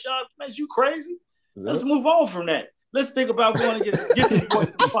unproven Bryce Young? Man, you crazy? Yep. Let's move on from that. Let's think about going to get this boy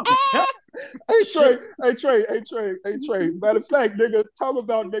some fucking help. Hey Trey. Matter of fact, nigga, talk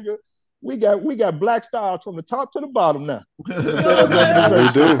about nigga. We got black styles from the top to the bottom now. We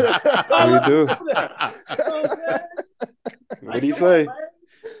do. What did he say?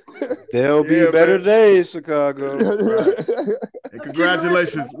 There'll be better days, Chicago. Right. Hey,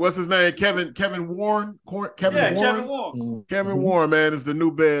 congratulations. What's his name? Kevin Warren? Kevin Warren, man, is the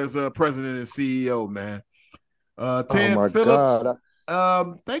new Bears president and CEO, man. Ted Phillips,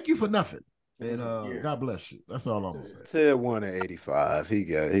 thank you for nothing. And God bless you. That's all I'm gonna say. Ted won at 85. He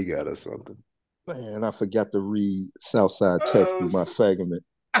got us something. Man, I forgot to read Southside text through my segment.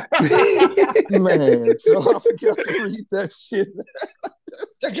 Man, so I forgot to read that shit.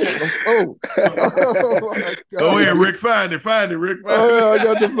 Oh my God. Go ahead, Rick. Find it, Rick. I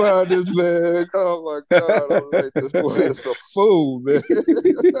got to find this, man. Oh my God, I'm like, this boy is a fool, man.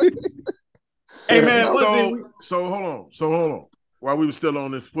 Hey, man. So hold on. While we were still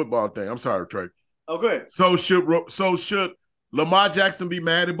on this football thing, I'm sorry, Trey. Oh, good. So should Lamar Jackson be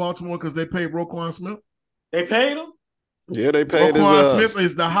mad at Baltimore because they paid Roquan Smith? They paid him? Yeah, they paid Roquan Smith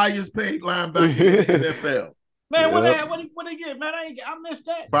is the highest paid linebacker in the NFL. Man, what they get, man? I missed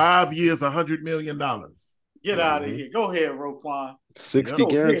that. 5 years, $100 million. Get out of here. Go ahead, Roquan. 60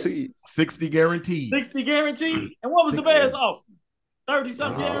 guaranteed. 60 guaranteed. 60 guaranteed. And what was the Bears offer?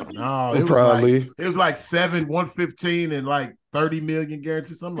 30-something guaranteed? No, it was like 7, 115, and like 30 million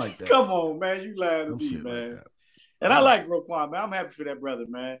guaranteed, something like that. Come on, man. You lying to me, man. Like and I like Roquan, man. I'm happy for that brother,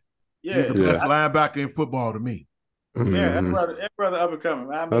 man. Yeah. He's the best linebacker in football to me. Yeah, that brother up and coming,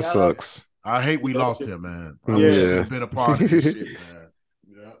 man. I mean, that sucks. I hate we lost him, man. Yeah. Been a part of this shit, man.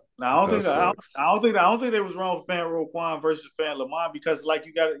 Yeah. Now, I don't think they was wrong for paying Roquan versus paying Lamar because, like,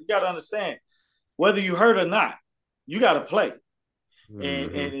 you got to understand, whether you hurt or not, you got to play.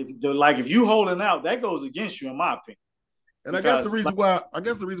 And if you holding out, that goes against you, in my opinion. And I guess the reason why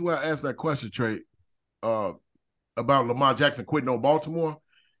I asked that question, Trey, about Lamar Jackson quitting on Baltimore,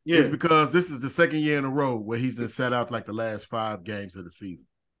 is because this is the second year in a row where he's been set out like the last 5 games of the season.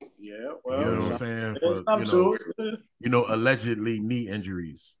 Yeah, well, you know what I'm saying? For, allegedly knee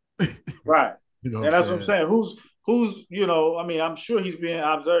injuries. Right. And that's what I'm saying. Who's I mean, I'm sure he's being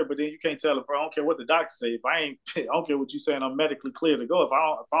observed, but then you can't tell him, bro. I don't care what the doctor say. If I don't care what you're saying, I'm medically clear to go. If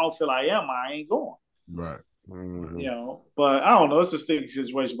I don't feel I ain't going. Right. Mm-hmm. But I don't know. It's a sticky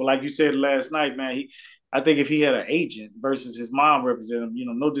situation. But like you said last night, man, I think if he had an agent versus his mom representing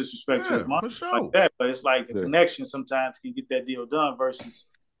him, no disrespect to his mom like that, but it's like the connection sometimes can get that deal done versus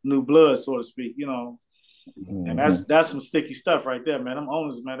new blood, so to speak, And that's some sticky stuff right there, man. Them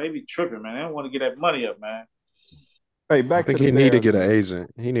owners, man, they be tripping, man. They don't want to get that money up, man. Hey, I think he need to get an agent.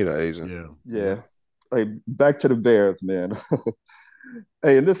 He need an agent. Yeah. Hey, back to the Bears, man.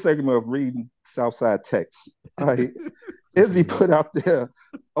 Hey, in this segment of reading Southside text, Izzy put out there,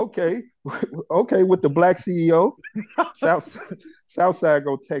 okay, with the black CEO, Southside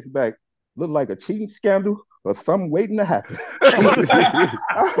go text back, look like a cheating scandal or something waiting to happen. I'm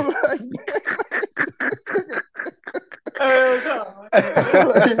like,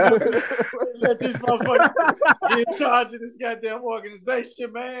 let these motherfuckers be in charge of this goddamn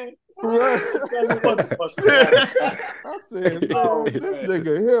organization, man. Right. I said, no, this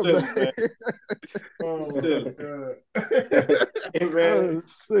nigga here, man.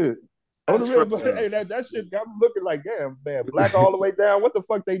 Shit. Hey, that shit got me looking like, damn, man, black all the way down. What the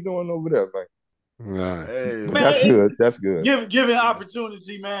fuck they doing over there, man? Hey, man, that's good. Giving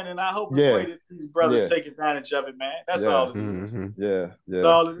opportunity, man, and I hope the way that these brothers take advantage of it, man. That's all it is. Yeah. That's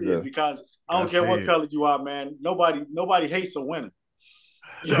all it is, because I don't care what color you are, man. Nobody hates a winner.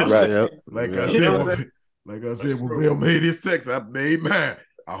 You know right. Yep. Like I said, when Bill made his text, I made mine.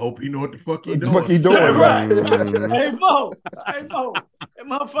 I hope he know what the fuck he doing. Right. Hey Mo, that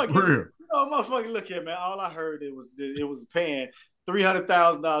motherfucker. Motherfucker, look here, man. All I heard it was paying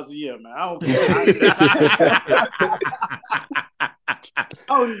 $300,000 a year, man. I don't care. I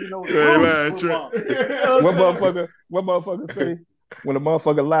don't even know what motherfucker say when a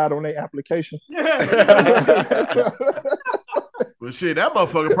motherfucker lied on their application. Yeah. Well, shit, that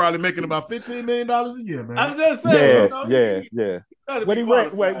motherfucker probably making about $15 million a year, man. I'm just saying. Yeah. Well, he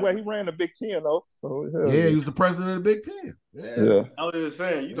ran the Big Ten, though. So, he was the president of the Big Ten. Yeah. I was just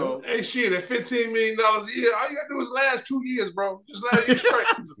saying, Hey, shit, at $15 million a year, all you got to do is last 2 years, bro. Just last year straight.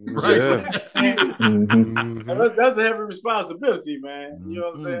 Right. Mm-hmm. That's a heavy responsibility, man. You know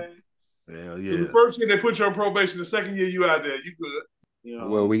what I'm saying? Hell yeah. The first year they put you on probation, the second year you out there, you good.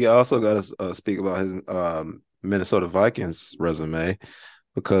 Well, we also got to speak about his Minnesota Vikings resume,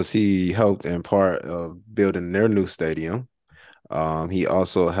 because he helped in part of building their new stadium. He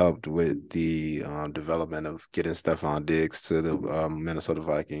also helped with the development of getting Stephon Diggs to the Minnesota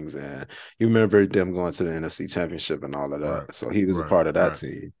Vikings, and you remember them going to the NFC Championship and all of that. Right. So he was a part of that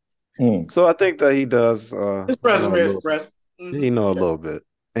team. So I think that he does. His resume is impressive. He know a little bit,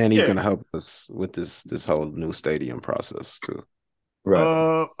 and he's going to help us with this whole new stadium process too.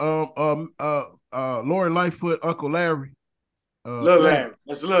 Right. Lori Lightfoot, Uncle Larry. Little Larry.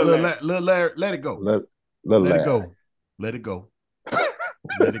 That's Little Larry. Little Larry. Let it go. Let it go. Let it go.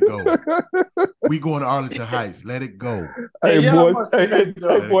 Let it go. We going to Arlington Heights. Let it go. Hey, boy. She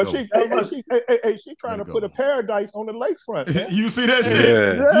trying to put a paradise on the lakefront. Man. You see that shit?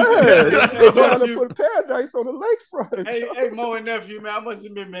 Yeah. She trying to put a paradise on the lakefront. Hey, Mo and nephew, man. I must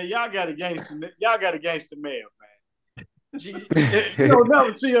admit, man, y'all got a gangster mail, man. You don't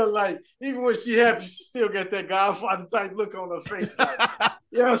never see her like, even when she happy, she still got that Godfather type look on her face. Like,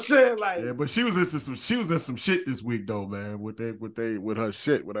 you know what I'm saying? Like, yeah, but she was in some shit this week though, man. With her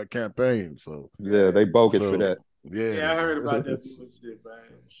shit, with her campaign. So yeah, they bogus for that. Yeah, I heard about that shit, man.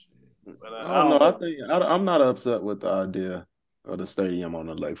 But I don't know. I'm not upset with the idea of the stadium on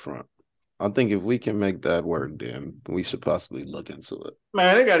the lakefront. I think if we can make that work, then we should possibly look into it.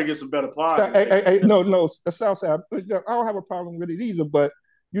 Man, they got to get some better parking. No, the South Side. I don't have a problem with it either, but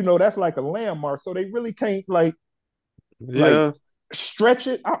that's like a landmark, so they really can't like stretch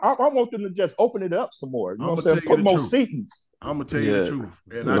it. I want them to just open it up some more. You know what I'm saying? Put more seatings. I'm gonna tell you the truth,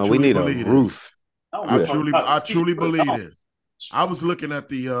 and we need a roof. I truly believe this. I was looking at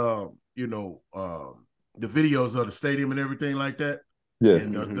the videos of the stadium and everything like that. Yeah.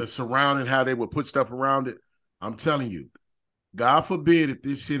 And the surrounding, how they would put stuff around it. I'm telling you, God forbid if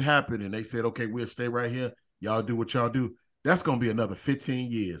this shit happened and they said, okay, we'll stay right here. Y'all do what y'all do. That's going to be another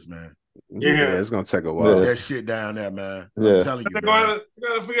 15 years, man. Yeah, it's going to take a while. That shit down there, man. Yeah. I'm telling you, They got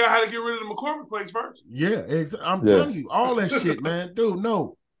to figure out how to get rid of the McCormick place first. Yeah, I'm telling you, all that shit, man. Dude,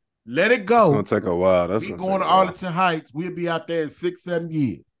 no. Let it go. It's going to take a while. We going to Arlington Heights. We'll be out there in 6-7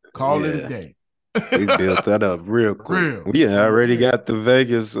 years. Call it a day. We built that up real quick. We already got the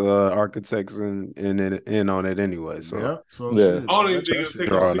Vegas architects in on it anyway. So I don't even think it'll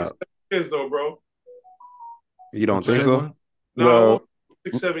take us 6 years though, bro. You don't think so? No,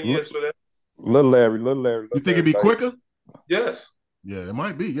 6-7 years for that. Little Larry. You think it'd be quicker? Yes. Yeah, it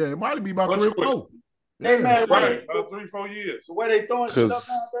might be. Yeah, it might be about 3 or 4. Hey man, right, about 3-4 years. The way they throwing shit up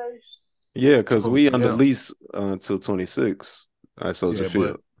nowadays. Yeah, because we under lease until 26 at Soldier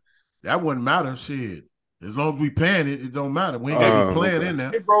Field. That wouldn't matter, shit. As long as we paying it, it don't matter. We ain't got to be playing in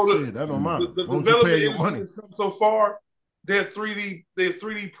there. Hey, bro, shit, that don't matter. The development industry has come so far. They're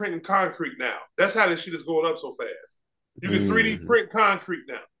 3D printing concrete now. That's how this shit is going up so fast. You can 3D print concrete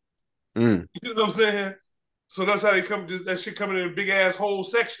now. You know what I'm saying? So that's how they come. That shit coming in big ass whole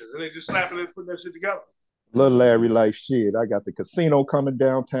sections, and they just slapping it, putting that shit together. Little Larry like, shit, I got the casino coming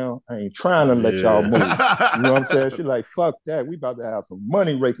downtown. I ain't trying to let y'all move. You know what I'm saying? She like, fuck that. We about to have some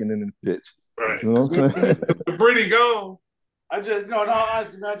money raking in the bitch. Right. You know what I'm saying? Pretty gone.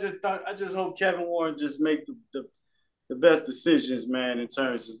 Honestly, I just hope Kevin Warren just make the best decisions, man, in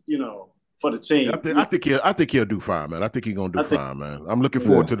terms of, for the team. I think he'll do fine, man. I think he's gonna do fine, man. I'm looking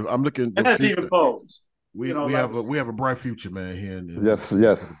forward to and that's even posed. We have a bright future, man. Here in yes. For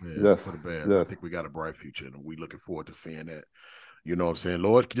the Bears. I think we got a bright future, and we looking forward to seeing that. You know what I'm saying?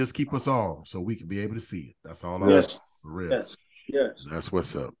 Lord, just keep us all so we can be able to see it. That's all I want. For real. Yes. That's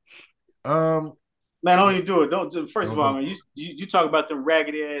what's up. Man, don't even do it. First of all, man, you talk about them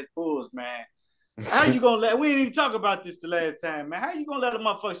raggedy ass Bulls, man. How you gonna let? We didn't even talk about this the last time, man. How you gonna let a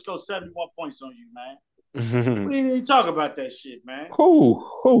motherfucker score 71 points on you, man? We didn't even talk about that shit, man. Who?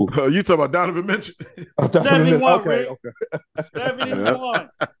 You talking about Donovan Mitchell? 71, okay. 71.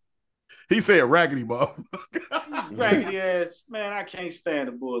 He said raggedy, motherfucker. Raggedy ass, man. I can't stand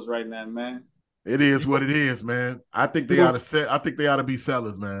the Bulls right now, man. It is what it is, man. I think they ought to be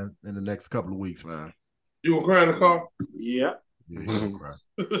sellers, man, in the next couple of weeks, man. You gonna cry in the car? Yeah.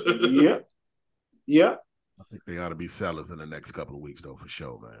 Yeah. Yeah. I think they ought to be sellers in the next couple of weeks, though, for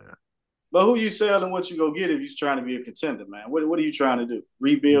sure, man. But who you selling? What you gonna get if you're trying to be a contender, man? What are you trying to do?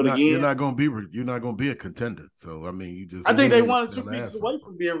 Rebuild again? You're not gonna be a contender. So I mean, I think they 1 or 2 pieces away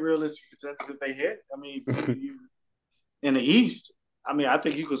from being realistic contenders if they hit. I mean, in the East, I mean, I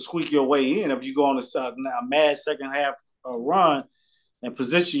think you could squeak your way in if you go on a mad second half run and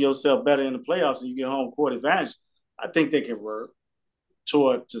position yourself better in the playoffs and you get home court advantage. I think they can work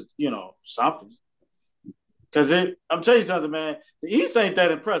toward something. Because I'm telling you something, man. The East ain't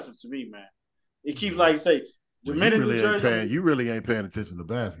that impressive to me, man. It keeps like say the minute New Jersey. You really ain't paying attention to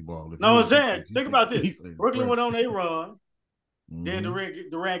basketball. No, I'm saying. Think about this. Brooklyn went on a run. Then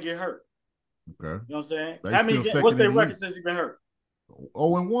Durant get hurt. Okay. You know what I'm saying? What's their record since he been hurt?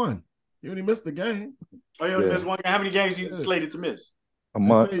 0-1. He only missed a game. Oh, he only missed one game. How many games he slated to miss? A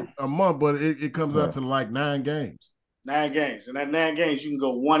month. A month, but it comes out to like 9 games. 9 games. And that 9 games, you can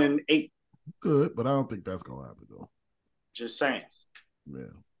go 1-8. Good, but I don't think that's gonna happen though. Just saying.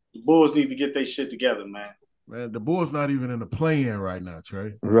 Yeah. The Bulls need to get their shit together, man. Man, the Bulls not even in the play-in right now,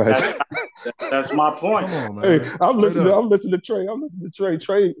 Trey. Right. That's my point. Come on, man. Hey, I'm listening to Trey.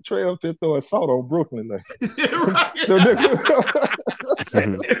 Trey up there throwing salt on Brooklyn. Like.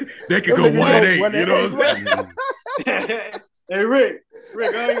 They could go 1-8. You know what I'm saying? Hey Rick,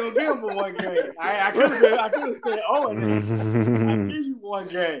 I ain't gonna give him one game. I could have said, I give you one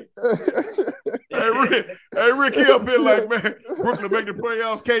game. Hey Rick, he up here like, man, Brooklyn make the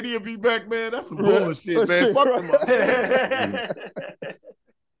playoffs. KD will be back, man. That's some bullshit, man. Fuck them up.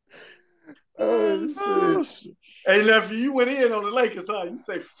 Oh shit! Hey nephew, you went in on the Lakers, huh? You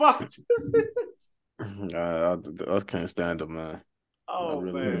say fuck it. I can't stand them, man. Oh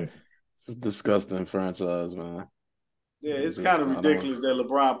man, it's a disgusting franchise, man. Yeah, it's kind of ridiculous that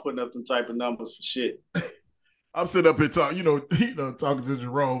LeBron putting up them type of numbers for shit. I'm sitting up here talking, talking to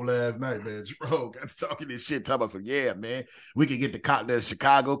Jerome last night, man. Jerome got talking this shit, talking about some, yeah, man, we can get the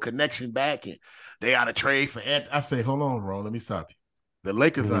Chicago connection back, and they ought to trade for Anthony. I say, hold on, Ron, let me stop you. The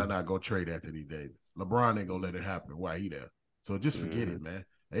Lakers are not going to trade Anthony Davis. LeBron ain't going to let it happen while he there. So just forget it, man.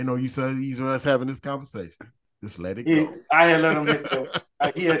 Ain't no use us having this conversation. Just let it go. I had let him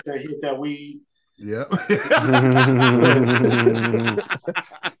he had to hit that weed. Yeah.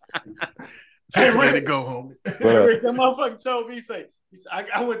 Just let it go, homie. Rick, that motherfucker told me, he said,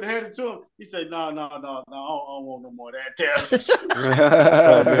 I went to hand it to him. He said, no, I don't want no more of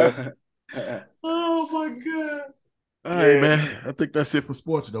that. Oh my God. Hey man, I think that's it for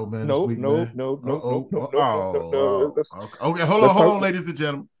sports though, man. No. Okay, hold on, ladies and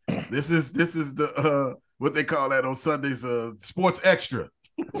gentlemen. This is the what they call that on Sundays, sports extra.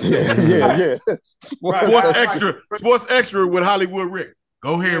 Yeah. Sports extra with Hollywood Rick.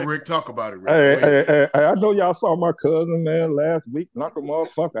 Go ahead, Rick. Talk about it, Rick. Hey, I know y'all saw my cousin, man, last week. Knock a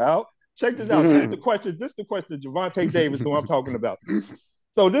motherfucker out. Check this out. This is the question. Gervonta Davis, who I'm talking about.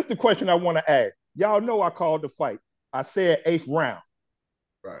 So this is the question I want to ask. Y'all know I called the fight. I said 8th round.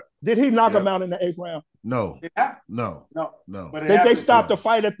 Right. Did he knock him out in the 8th round? No. Yeah. No. But they stopped the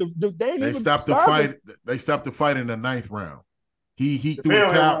fight at the. They stopped the fight. They stopped the fight in the 9th round. He threw the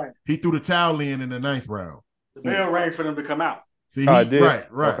towel. He threw the towel in the 9th round. The bell rang for them to come out. See, right,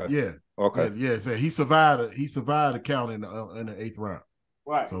 okay. Yeah, okay, yeah. So he survived a count in the 8th round.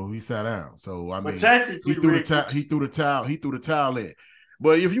 Right. So he sat down. So I mean, technically, he threw the towel in.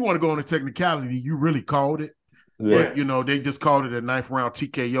 But if you want to go on the technicality, you really called it. Yeah. But they just called it a 9th round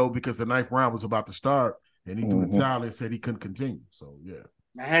TKO because the 9th round was about to start, and he threw the towel and said he couldn't continue. So yeah.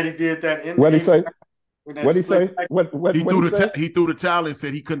 I had he did that. What'd he say? What'd he say? He threw the towel and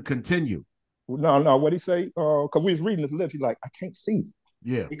said he couldn't continue. No. What'd he say? Because we was reading his lips. He's like, I can't see.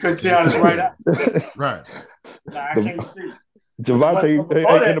 Yeah. He couldn't see out his right eye. Right. I can't see. Gervonta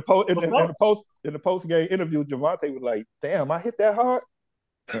in the post game interview, Gervonta was like, "Damn, I hit that hard."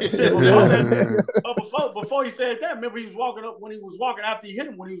 Before he said that, remember he was walking up when he was walking after he hit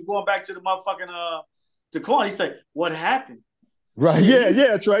him when he was going back to the motherfucking the corner. He said, "What happened?" Right? Yeah,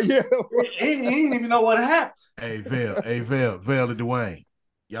 that's right. Yeah, he didn't even know what happened. Hey, Vail and Dwayne,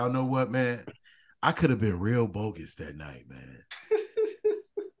 y'all know what, man? I could have been real bogus that night, man.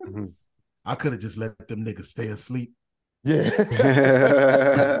 I could have just let them niggas stay asleep. Yeah.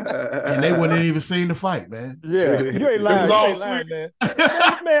 And they wouldn't even seen the fight, man. Yeah. You ain't lying, man.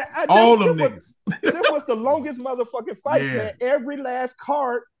 Man, all them niggas. This was the longest motherfucking fight, man. Every last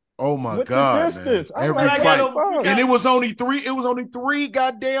card. Oh my God, man. Every fight. And it was only three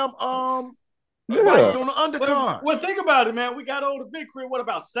goddamn fights on the undercard. Well, think about it, man. We got over Victory, what,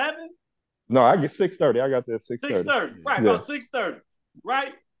 about 7? No, I get 6:30. I got there at 6:30. 6:30. Right, about 6:30.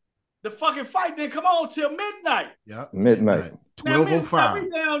 Right? The fucking fight didn't come on till midnight. Yeah. Midnight. 12:05. We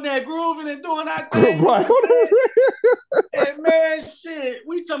down there grooving and doing our thing. Right. And man, shit.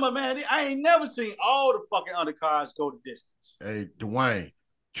 We talking about, man, I ain't never seen all the fucking undercards go the distance. Hey, Dwayne,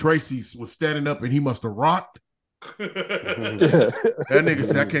 Tracy was standing up and he must have rocked. That nigga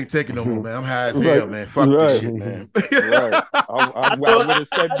said, I can't take it no more, man. I'm high as hell, man. Fuck this shit, man. Right. I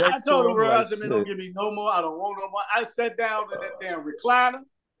told him, bro, I said, man, don't give me no more. I don't want no more. I sat down in that damn recliner,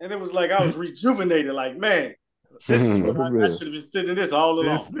 and it was like I was rejuvenated. Like, man, this is what I should have been sitting in this all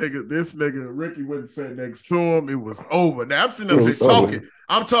along. This nigga, Ricky wouldn't sit next to him. It was over. Now I'm sitting up here talking.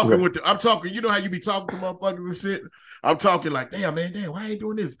 I'm talking. You know how you be talking to motherfuckers and shit. I'm talking like, damn, why I ain't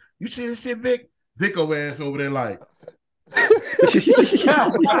doing this? You see this shit, Vic? Vico ass over there like he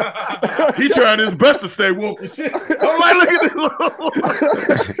tried his best to stay woke and shit. I'm like, look at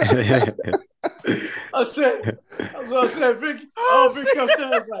this. I said, Vicky. Vicky I was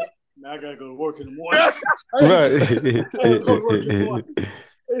like, man, I gotta go to work in the morning.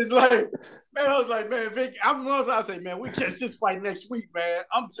 It's like, man, I was like, man, Vicky, I say, man, we catch this fight next week, man.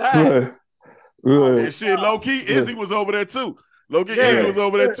 I'm tired. And shit, low key, Izzy was over there too. Izzy was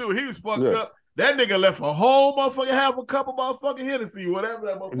over there too. He was fucked up. That nigga left a whole motherfucking half a cup of motherfucking Hennessy, whatever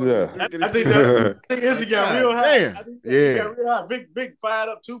that motherfucker. Yeah. I think Izzy got real high. Damn. I think he got real high. Big fired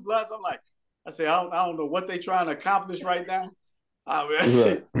up 2 blunts. I'm like, I don't know what they trying to accomplish right now. I'm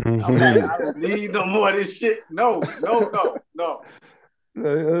like, I don't need no more of this shit. No.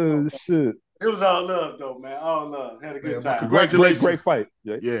 Shit. It was all love, though, man. All love. Had a good time. Congratulations. Great fight.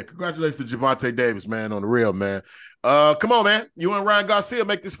 Yeah, congratulations to Gervonta Davis, man, on the real, man. Come on, man. You and Ryan Garcia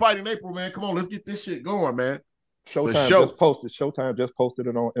make this fight in April, man. Come on, let's get this shit going, man. Showtime just posted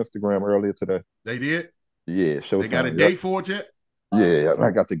it on Instagram earlier today. They did? Yeah, Showtime. They got a date for it yet? Yeah,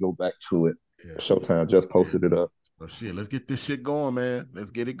 I got to go back to it. Yeah. Showtime just posted it up. Oh shit, let's get this shit going, man. Let's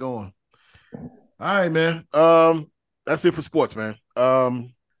get it going. All right, man. That's it for sports, man.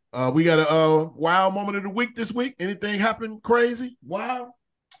 We got a wild moment of the week this week. Anything happen crazy? Wild?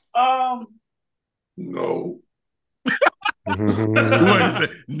 No. No.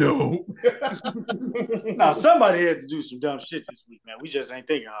 Now somebody had to do some dumb shit this week, man. We just ain't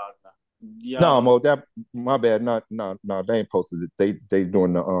thinking hard enough. Yeah. No, Mo, that my bad. No, they ain't posted it. They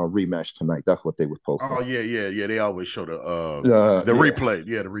doing the rematch tonight. That's what they was posting. Oh yeah. They always show the replay.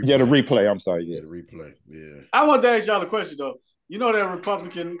 Yeah, the replay. Yeah, the replay. I'm sorry. Yeah, the replay. Yeah. I want to ask y'all a question though. You know that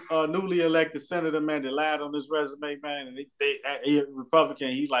Republican newly elected senator, man, that lied on his resume, man, and he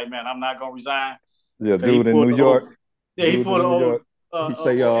Republican. He's like, man, I'm not gonna resign. Yeah, dude in New York. He pulled an old.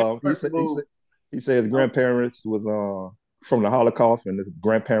 He said his grandparents was from the Holocaust, and his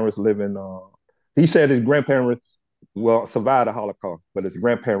grandparents live in. He said his grandparents survived the Holocaust, but his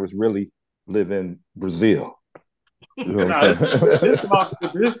grandparents really live in Brazil. You know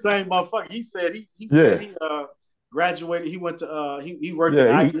this same motherfucker. He said he graduated. He went to he worked.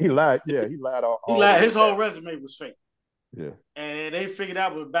 Yeah, he lied. Yeah, he lied. He lied. His whole resume was fake. Yeah, and they figured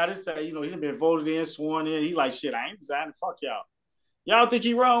out about it. Say, he been voted in, sworn in. He like, shit, I ain't resigning. Fuck y'all. Y'all think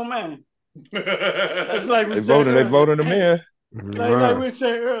he wrong, man? That's like we said. They voted him in. Like we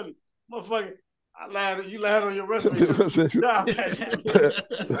said earlier, motherfucker. You lied on your resume.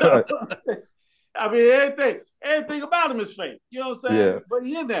 So, I mean, everything about him is fake. You know what I'm saying? Yeah. But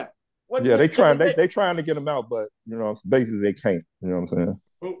he in there. They trying to get him out, but basically they can't. You know what I'm saying?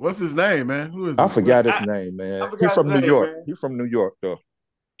 What's his name, man? Who is? I forgot his name, man. He's from New York. Man. He's from New York, though.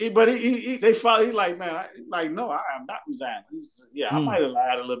 But they follow. He like, man, no, I am not resigning. I might have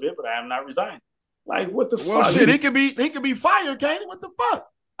lied a little bit, but I am not resigning. Like, what the fuck? Well, shit, he could be fired, can't he? What the fuck?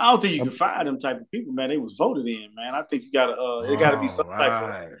 I don't think you can fire them type of people, man. They was voted in, man. I think you gotta. It got to be some type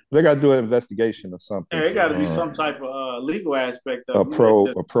of. They got to do an investigation or something. Yeah, it got to be some type of legal aspect of a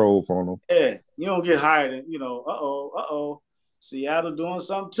probe on them. Yeah, you don't get hired, and Seattle doing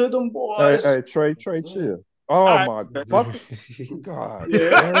something to them boys. Hey, Trey, chill. Oh my God!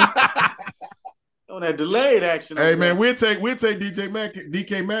 Yeah. On that delayed action. Hey man, we'll take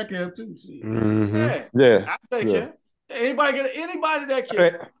DK Metcalf too. Mm-hmm. Yeah, I'll take him. Anybody that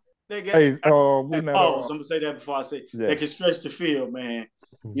can. I'm gonna say that before I say they can stretch the field, man.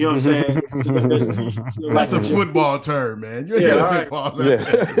 You know what I'm saying? That's a football term, man. You ain't got a football term.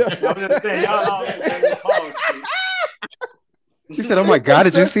 I'm just saying, y'all pause. He said, "Oh my God,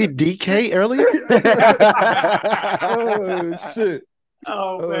 did you see DK earlier?" Oh shit!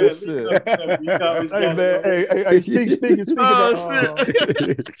 Oh man! Hey man! Hey! Speaking of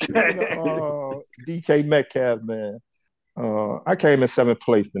DK Metcalf, man, I came in 7th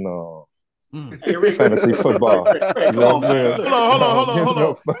place in fantasy football. Hold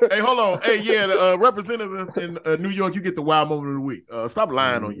on. Hey, hold on. Hey, the representative in New York, you get the wild moment of the week. Stop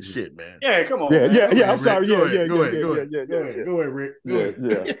lying on your shit, man. Yeah, come on. Yeah. I'm sorry. Go ahead, Rick.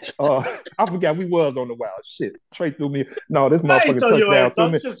 Yeah. I forgot we was on the wild shit. Trey threw me. No, this motherfucker touchdown threw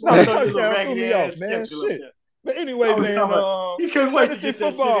me off, man. Shit. But anyway, man, he couldn't wait to get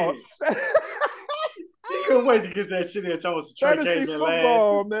that shit in. He couldn't wait to get that shit in.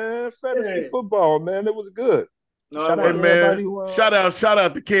 Fantasy football, man. It was good. Shout out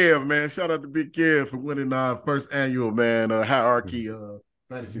to Kev, man. Shout out to Big Kev for winning our first annual hierarchy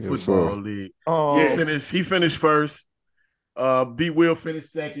fantasy football league. He finished first. B Will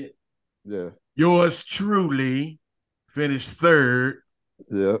finished second. Yeah. Yours truly finished third.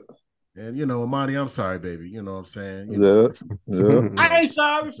 Yeah. And Amani, I'm sorry, baby. You know what I'm saying? Yeah. I ain't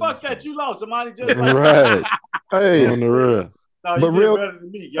sorry. Fuck that. You lost, Amani. Just like right. Hey, on the real. No, you did better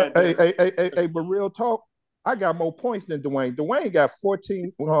than me. Hey, but real talk, I got more points than Dwayne. Dwayne got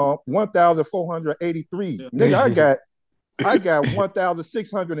 1,483. Nigga, I got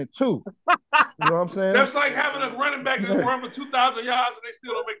 1,602. You know what I'm saying? That's like having a running back that run for 2,000 yards and they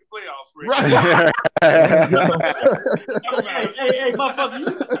still don't make the playoffs. Rick. Right. hey, motherfucker,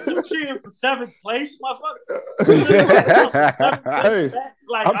 you cheering for 7th place, motherfucker?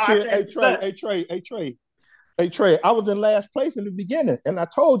 I'm cheering. Hey, Trey, I was in last place in the beginning, and I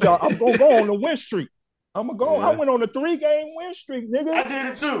told y'all I'm gonna go on the win streak. I'm gonna go. Yeah. I went on a 3-game win streak, nigga. I did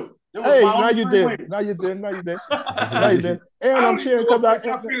it too. Hey, now you did. Now you did. And I'm cheering because I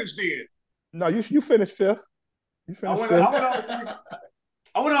finished in. No, you finished 5th. You finished 5th.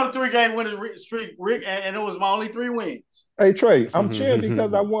 I went on a 3-game winning streak, Rick, and it was my only 3 wins. Hey Trey, I'm cheering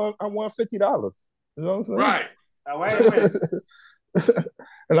because I won $50. You know what I'm saying? Right. Now, wait.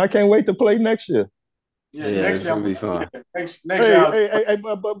 And I can't wait to play next year. Yeah, next year will be fun. Next year. Hey,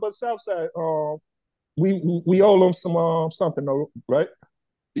 but Southside, we owe them something, though, right?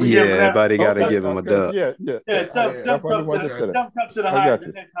 Yeah, everybody got to give them a dub. Yeah. Some come to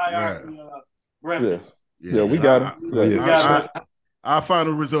the next hierarchy breakfast. Yeah, we got them. Our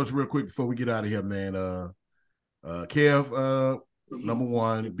final results real quick before we get out of here, man. Kev, number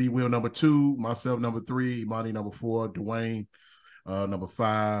 1, B Will number 2, myself number 3, Imani number 4, Dwayne number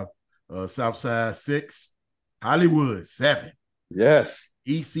 5, Southside 6, Hollywood 7. Yes.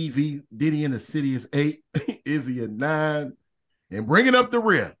 ECV Diddy in the City is 8, Izzy at 9, and bringing up the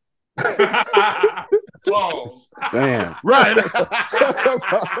rear. Balls. Damn. Right.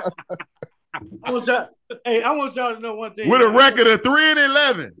 I want y'all to know one thing. With a record of 3 and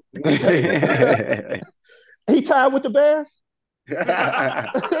 11. He tied with the Bears?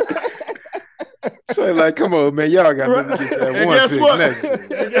 So like, come on, man. Y'all got to get that and one guess pick what? next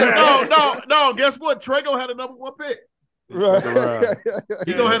year. No. Guess what? Trey gonna have the number 1 pick. Right.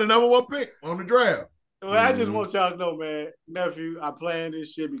 He gonna have the number 1 pick on the draft. Well, I just want y'all to know, man, nephew, I planned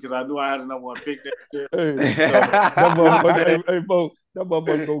this shit because I knew I had a number 1 pick next year. That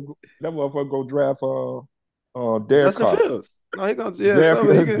motherfucker go draft Derek Carr. Fields. No, he gonna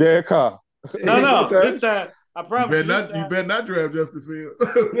Derek Carr. No, this time I promise you better not draft Justin Fields.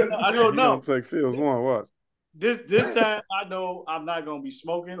 I don't know. Take Fields one. Watch. This time I know I'm not gonna be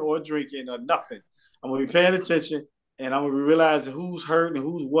smoking or drinking or nothing. I'm gonna be paying attention. And I'm gonna be realizing who's hurt and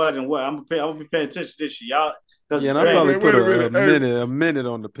who's what and what. I'm gonna be paying attention to this shit, y'all. Yeah, and I probably put a minute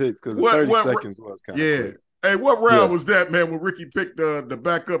on the picks because 30 seconds was kind of quick. Hey, what round was that, man? When Ricky picked the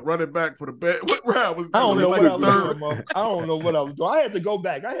backup running back for the bet? What round was that? I don't know what I was doing. I had to go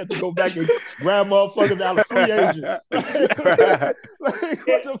back. and grab motherfuckers out of free agents.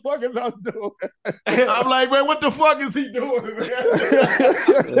 What the fuck is I doing? I'm like, man, what the fuck is he doing,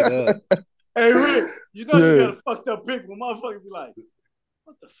 man? Hey, Rick, you got a fucked up pick when motherfuckers be like,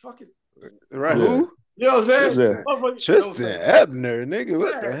 what the fuck is right? Who? You know what I'm saying? Tristan Ebner, nigga,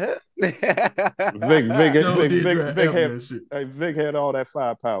 what the hell? Vic had all that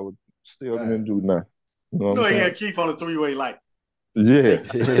firepower, still didn't do nothing. You know he had Keith on a 3-way light. Yeah.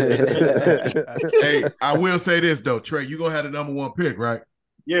 Hey, I will say this though, Trey, you gonna have the number 1 pick, right?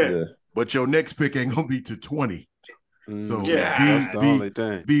 Yeah. But your next pick ain't gonna be to 20. So that's the only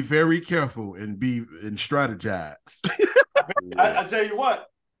thing. Be very careful and strategize. I tell you what,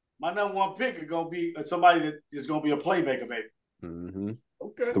 my number 1 pick is gonna be somebody that is gonna be a playmaker, baby. Mm-hmm.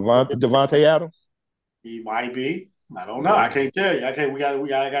 Okay. Devontae Adams. He might be. I don't know. I can't tell you. We got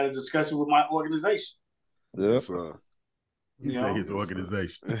to discuss it with my organization. Yes, He said his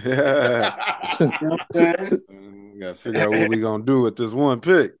organization. We gotta figure out what we gonna do with this 1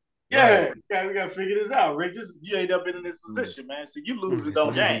 pick. Yeah, we gotta figure this out, Rick. You ain't up in this position, man. So you losing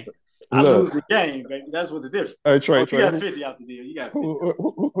on game. I lose the game, baby. That's what the difference. Hey, Trey, you got 50 out the deal. You got 50.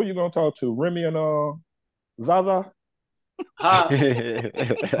 Who you gonna talk to? Remy and Zaza? That's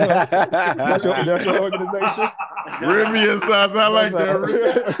your organization? Remy and Zaza. I like that,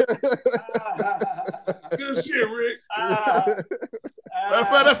 Rick. Good shit, Rick.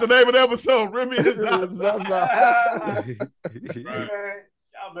 That's the name of the episode. Remy and Zaza.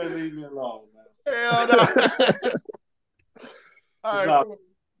 Y'all better leave me alone, man. Hell no. All right,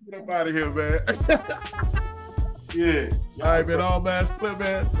 get up out of here, man. Yeah. All right, man. All man's clip,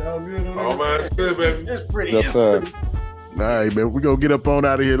 man. Y'all good? All man's good, baby. It's pretty. Yes, sir. All right, man. We're going to get up on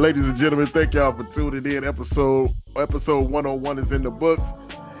out of here. Ladies and gentlemen, thank y'all for tuning in. Episode 101 is in the books.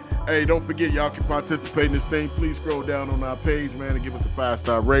 Hey, don't forget, y'all can participate in this thing. Please scroll down on our page, man, and give us a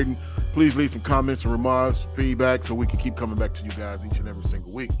 5-star rating. Please leave some comments and remarks, feedback, so we can keep coming back to you guys each and every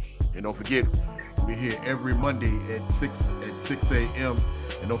single week. And don't forget, we're here every Monday at 6 a.m.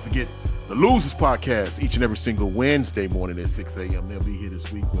 And don't forget the Losers Podcast each and every single Wednesday morning at 6 a.m. They'll be here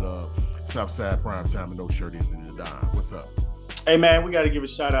this week with Southside Primetime and No Shirt Is in the Dime. What's up? Hey man, we got to give a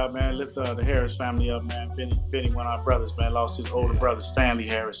shout out, man. Lift the Harris family up, man. Benny, one of our brothers, man, lost his older brother, Stanley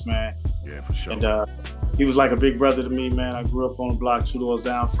Harris, man. Yeah, for sure. And he was like a big brother to me, man. I grew up on the block 2 doors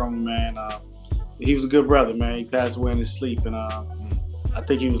down from him, man. He was a good brother, man. He passed away in his sleep, and I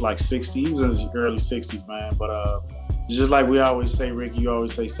think he was like 60. He was in his early 60s, man. But just like we always say, Ricky, you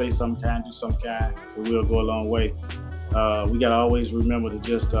always say something kind, do something kind. It will go a long way. We got to always remember to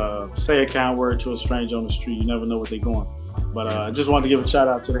just say a kind word to a stranger on the street. You never know what they're going through. But I just wanted to give a shout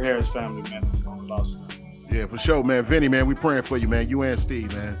out to the Harris family, man, on the loss. Yeah, for sure, man. Vinny, man, we praying for you, man. You and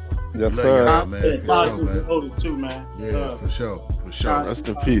Steve, man. Yes, sir. Man. The oldest too, man. Yeah, for sure. Rest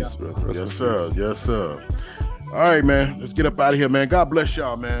in peace, bro. Yes, sir. All right, man. Let's get up out of here, man. God bless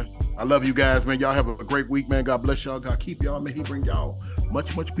y'all, man. I love you guys, man. Y'all have a great week, man. God bless y'all. God keep y'all, man. He bring y'all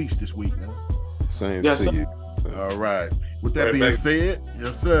much peace this week, man. Same to you. All right. With that being said,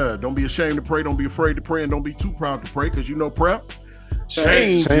 yes, sir. Don't be ashamed to pray. Don't be afraid to pray. And don't be too proud to pray, because you know prayer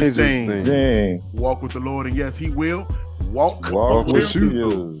changes things. Walk with the Lord, and yes, he will walk with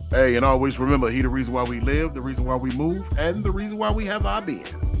you. Hey, and always remember, he the reason why we live, the reason why we move, and the reason why we have our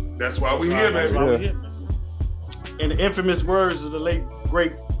being. That's why we here, baby. In the infamous words of the late,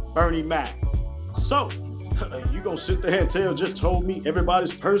 great Bernie Mac. So, you gonna sit there and just told me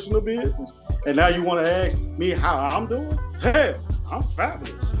everybody's personal business? And now you want to ask me how I'm doing? Hell, I'm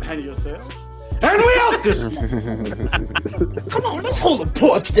fabulous. And yourself? And we out this month. Come on, let's hold the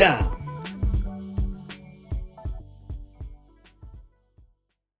porch down.